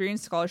most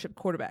experienced scholarship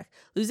quarterback.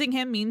 Losing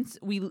him means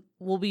we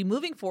will be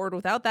moving forward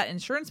without that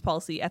insurance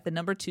policy at the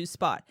number 2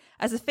 spot.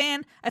 As a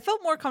fan, I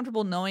felt more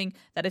comfortable knowing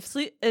that if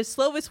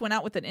Slovis went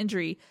out with an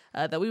injury,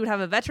 that we would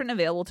have a veteran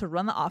available to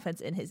run the offense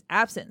in his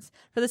absence.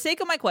 For the sake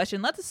of my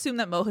question, let's assume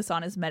that Mo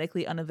Hassan is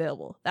medically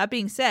unavailable. That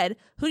being said,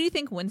 who do you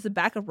think wins the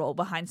backup role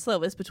behind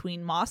Slovis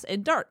between Moss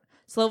and Dart?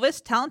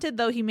 Slovis, talented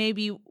though he may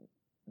be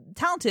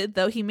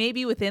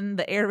within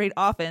the air raid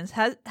offense,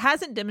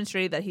 hasn't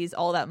demonstrated that he's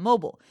all that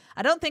mobile.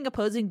 I don't think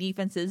opposing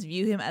defenses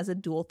view him as a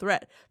dual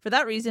threat. For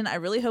that reason, I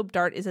really hope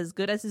Dart is as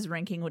good as his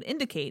ranking would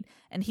indicate,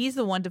 and he's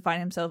the one to find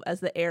himself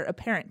as the heir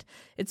apparent.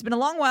 It's been a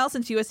long while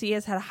since USC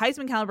has had a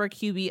Heisman caliber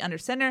QB under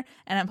center,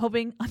 and I'm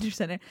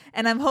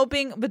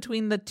hoping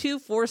between the 2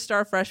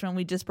 4-star freshmen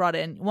we just brought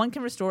in, one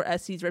can restore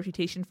SC's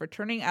reputation for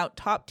turning out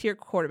top-tier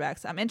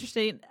quarterbacks. I'm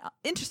interested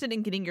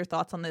in getting your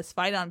thoughts on this.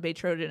 Fight on, Bay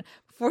Trojan.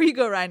 Before you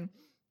go, Ryan.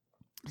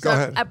 Go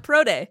ahead. At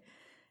Pro Day,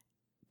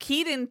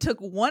 Keaton took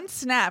one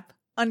snap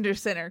under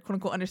center, quote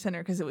unquote under center,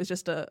 because it was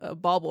just a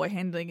ball boy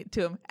handling it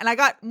to him. And I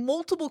got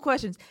multiple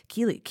questions.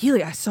 Keely,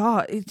 I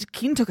saw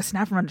Keaton took a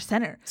snap from under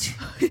center.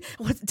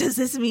 What does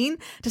this mean?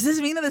 Does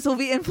this mean that this will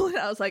be influenced?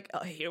 I was like,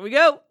 oh, here we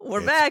go.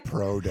 It's back.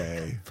 Pro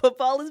Day.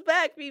 Football is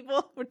back,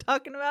 people. We're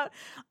talking about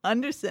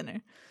under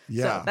center.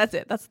 Yeah. So that's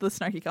it. That's the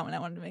snarky comment I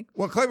wanted to make.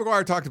 Well, Clay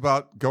McGuire talked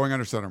about going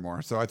under center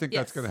more, so I think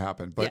that's going to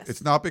happen. But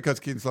it's not because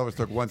Keaton Slovis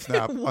took one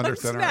snap under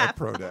center at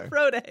Pro Day.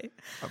 Pro Day.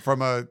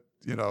 From a,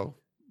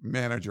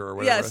 manager or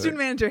whatever. Yeah, student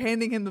manager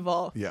handing him the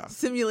ball. Yeah.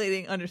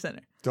 Simulating under center.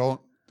 Don't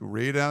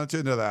read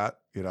into that,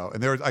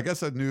 And there was, I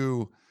guess, a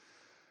new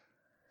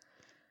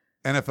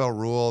NFL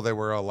rule they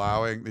were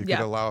allowing. You could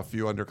allow a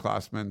few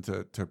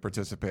underclassmen to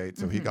participate.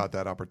 So he got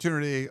that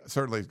opportunity.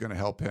 Certainly is going to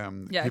help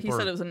him. Yeah, he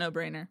said it was a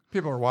no-brainer.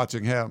 People are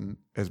watching him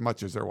as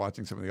much as they're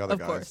watching some of the other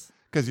guys. Of course.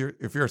 Because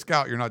if you're a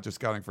scout, you're not just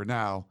scouting for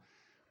now.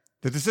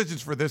 The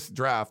decisions for this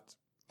draft,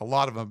 a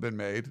lot of them have been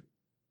made.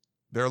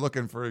 They're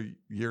looking for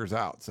years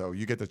out. So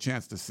you get the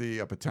chance to see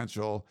a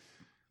potential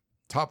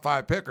top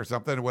 5 pick or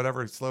something,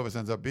 whatever Slovis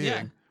ends up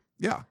being.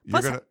 Yeah.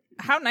 Plus,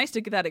 how nice to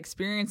get that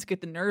experience,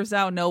 get the nerves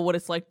out, know what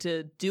it's like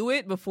to do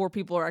it before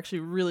people are actually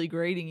really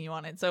grading you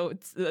on it. So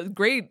it's a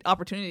great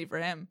opportunity for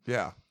him.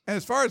 Yeah. And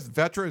as far as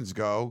veterans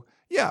go,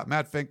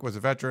 Matt Fink was a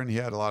veteran. He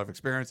had a lot of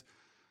experience.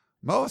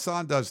 Mo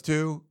Hassan does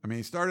too. I mean,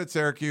 he started at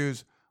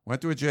Syracuse,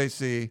 went to a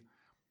JC.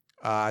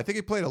 I think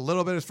he played a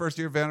little bit his first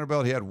year at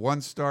Vanderbilt. He had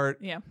one start.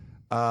 Yeah.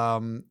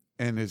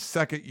 In his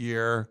second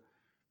year,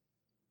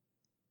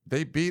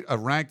 they beat a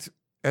ranked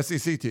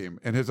SEC team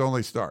in his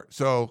only start.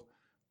 So,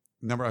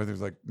 I think it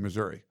was like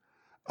Missouri.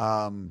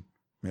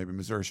 Maybe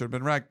Missouri should have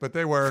been ranked, but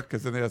they were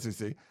because in the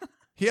SEC.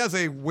 He has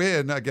a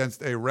win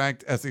against a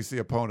ranked SEC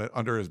opponent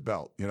under his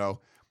belt.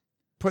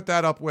 Put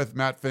that up with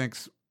Matt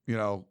Fink's,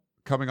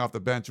 coming off the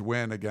bench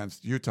win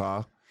against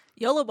Utah.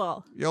 YOLO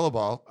ball.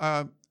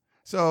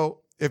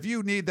 So if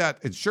you need that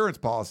insurance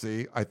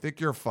policy, I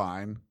think you're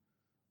fine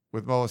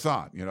with Mo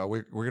Hassan.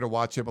 We're going to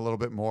watch him a little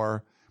bit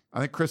more.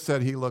 I think Chris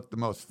said he looked the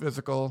most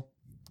physical,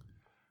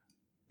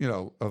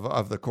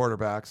 of the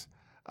quarterbacks.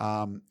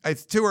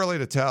 It's too early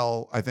to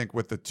tell, I think,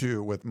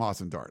 with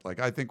Moss and Dart.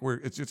 I think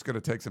it's just going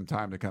to take some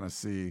time to kind of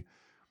see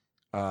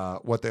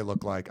what they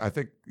look like. I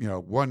think,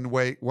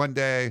 one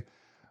day,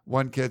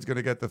 one kid's going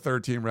to get the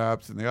third team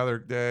reps, and the other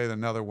day,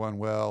 another one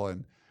will,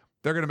 and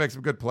they're going to make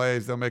some good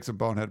plays. They'll make some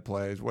bonehead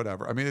plays,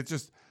 whatever. I mean, it's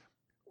just,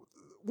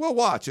 we'll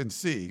watch and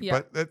see,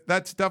 but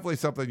that's definitely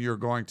something you're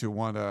going to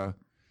want to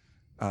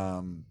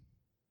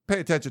pay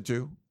attention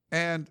to.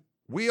 And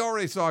we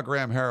already saw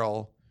Graham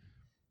Harrell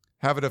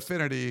have an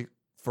affinity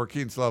for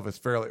Keaton Slovis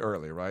fairly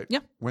early, right? Yeah.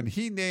 When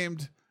he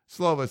named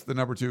Slovis the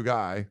number 2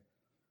 guy,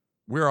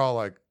 we're all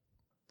like,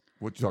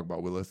 what you talking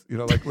about, Willis? He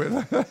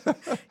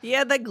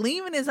had that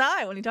gleam in his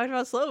eye when he talked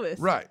about Slovis.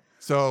 Right.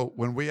 So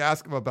when we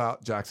ask him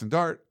about Jackson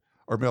Dart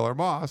or Miller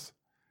Moss,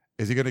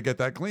 is he going to get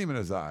that gleam in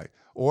his eye?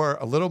 Or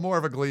a little more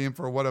of a gleam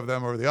for one of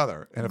them or the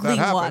other? And if Gleam that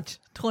happens, watch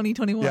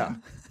 2021. Yeah.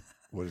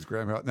 What is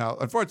Graham Harrell? Now,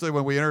 unfortunately,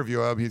 when we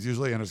interview him, he's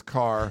usually in his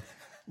car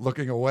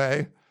looking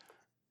away.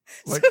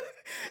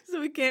 So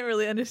we can't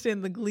really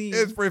understand the gleam.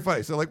 It's pretty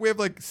funny. So we have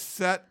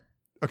set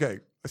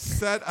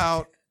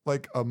out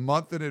a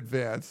month in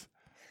advance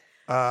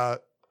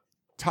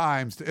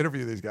times to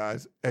interview these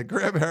guys. And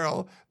Graham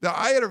Harrell, now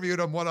I interviewed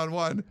him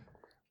one-on-one.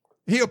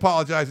 He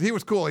apologized. He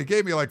was cool. He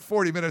gave me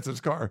 40 minutes in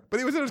his car, but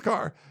he was in his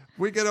car.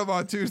 We get him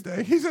on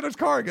Tuesday. He's in his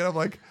car again. I'm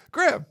like,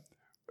 Graham,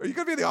 Are you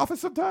going to be in the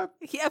office sometime?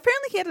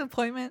 Apparently he had an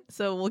appointment,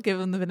 so we'll give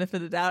him the benefit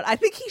of the doubt. I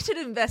think he should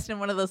invest in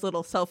one of those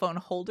little cell phone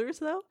holders,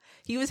 though.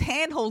 He was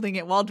hand holding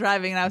it while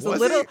driving, and I was a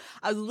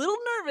little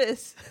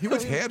nervous. He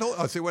was hand holding.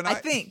 Oh, see, when I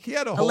think he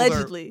had a holder.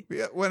 Allegedly.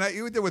 Yeah, when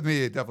you did with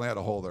me, he definitely had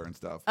a holder and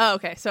stuff. Oh,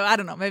 okay. So I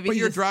don't know. Maybe. But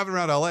you're driving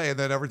around LA, and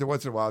then every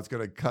once in a while, it's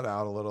going to cut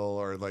out a little,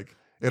 or like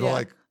it'll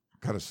like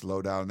kind of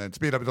slow down and then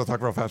speed up and don't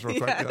talk real fast, real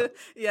quick. You know?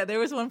 Yeah, there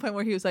was one point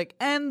where he was like,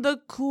 and the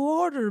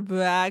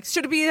quarterback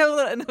should be able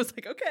to, and I was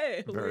like,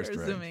 okay, we're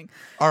assuming.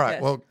 All right,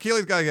 well,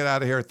 Keely's got to get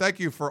out of here. Thank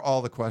you for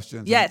all the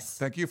questions. Yes.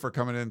 Thank you for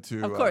coming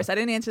into. Of course, I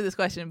didn't answer this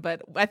question,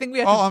 but I think we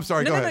have I'm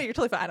sorry, No, go ahead. No, you're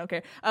totally fine. I don't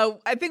care.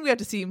 I think we have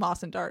to see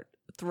Moss and Dart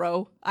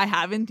throw. I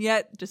haven't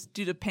yet, just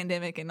due to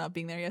pandemic and not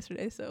being there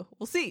yesterday, so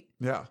we'll see.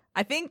 Yeah.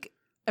 I think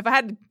if I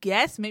had to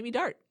guess, maybe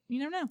Dart. You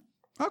never know.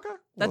 Okay.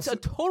 That's a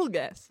total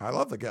guess. I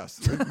love the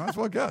guess. Might as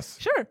well guess.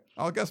 Sure.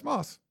 I'll guess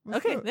Moss.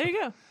 Okay, there you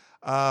go.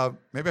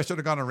 Maybe I should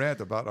have gone on a rant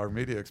about our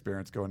media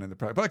experience going into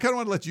practice. But I kind of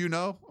want to let you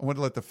know. I want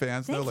to let the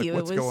fans know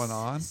what's going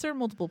on. Serve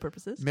multiple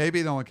purposes.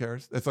 Maybe no one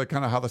cares. It's like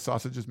kind of how the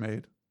sausage is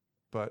made.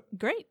 But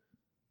great.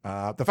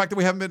 The fact that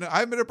I haven't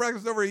been to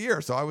practice in over a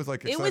year, so I was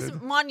like excited. It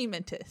was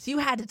monumentous. You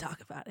had to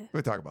talk about it.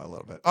 We'll talk about it a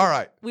little bit. All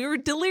right. We were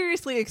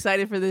deliriously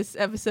excited for this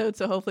episode,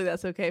 so hopefully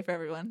that's okay for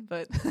everyone.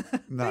 But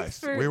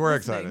nice. We were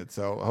excited.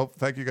 So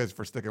thank you guys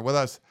for sticking with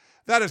us.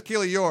 That is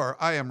Keely Yore.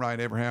 I am Ryan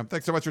Abraham.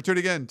 Thanks so much for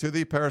tuning in to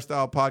the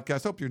Peristyle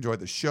Podcast. Hope you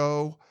enjoyed the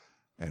show,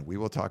 and we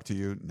will talk to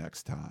you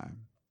next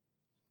time.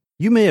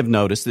 You may have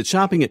noticed that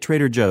shopping at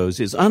Trader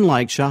Joe's is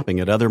unlike shopping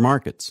at other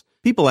markets.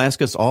 People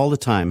ask us all the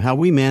time how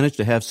we manage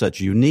to have such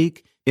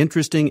unique,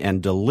 interesting,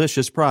 and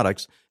delicious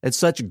products at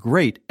such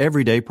great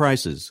everyday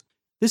prices.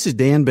 This is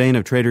Dan Bain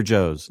of Trader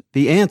Joe's.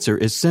 The answer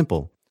is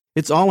simple.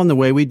 It's all in the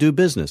way we do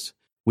business.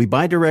 We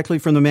buy directly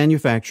from the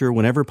manufacturer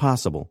whenever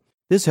possible.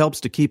 This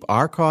helps to keep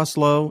our costs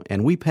low,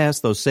 and we pass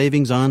those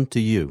savings on to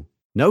you.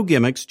 No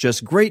gimmicks,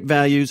 just great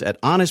values at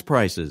honest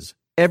prices.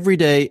 Every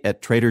day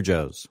at Trader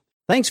Joe's.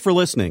 Thanks for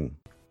listening.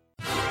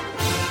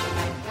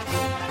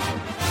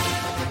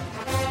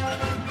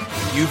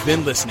 You've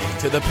been listening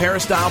to the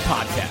Peristyle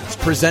Podcast,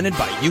 presented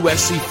by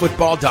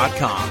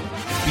USCFootball.com.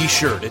 Be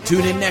sure to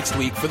tune in next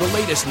week for the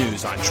latest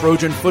news on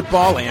Trojan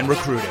football and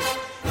recruiting.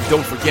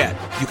 Don't forget,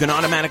 you can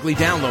automatically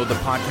download the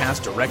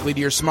podcast directly to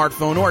your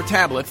smartphone or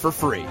tablet for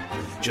free.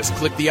 Just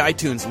click the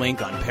iTunes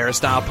link on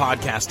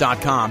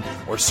PeristylePodcast.com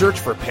or search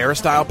for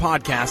Peristyle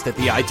Podcast at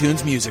the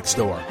iTunes Music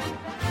Store.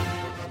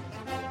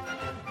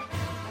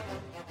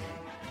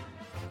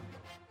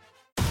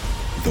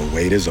 The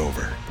wait is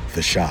over.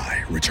 The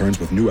Chi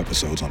returns with new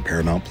episodes on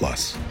Paramount+.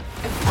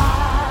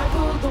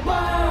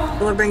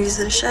 What brings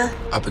you to the Chi?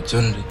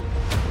 Opportunity.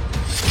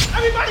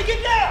 Everybody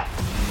get down!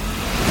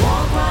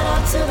 Walk right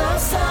up to the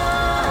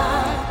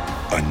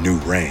side. A new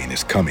reign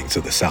is coming to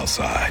the South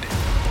Side.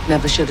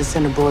 Never should have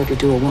sent a boy to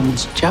do a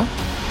woman's job.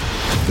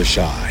 The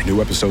Chi.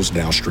 New episodes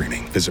now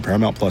streaming. Visit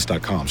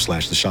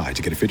ParamountPlus.com/The Chi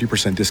to get a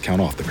 50%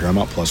 discount off the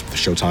Paramount Plus with the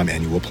Showtime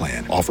annual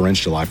plan. Offer ends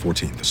July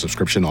 14th. The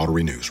subscription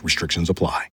auto-renews. Restrictions apply.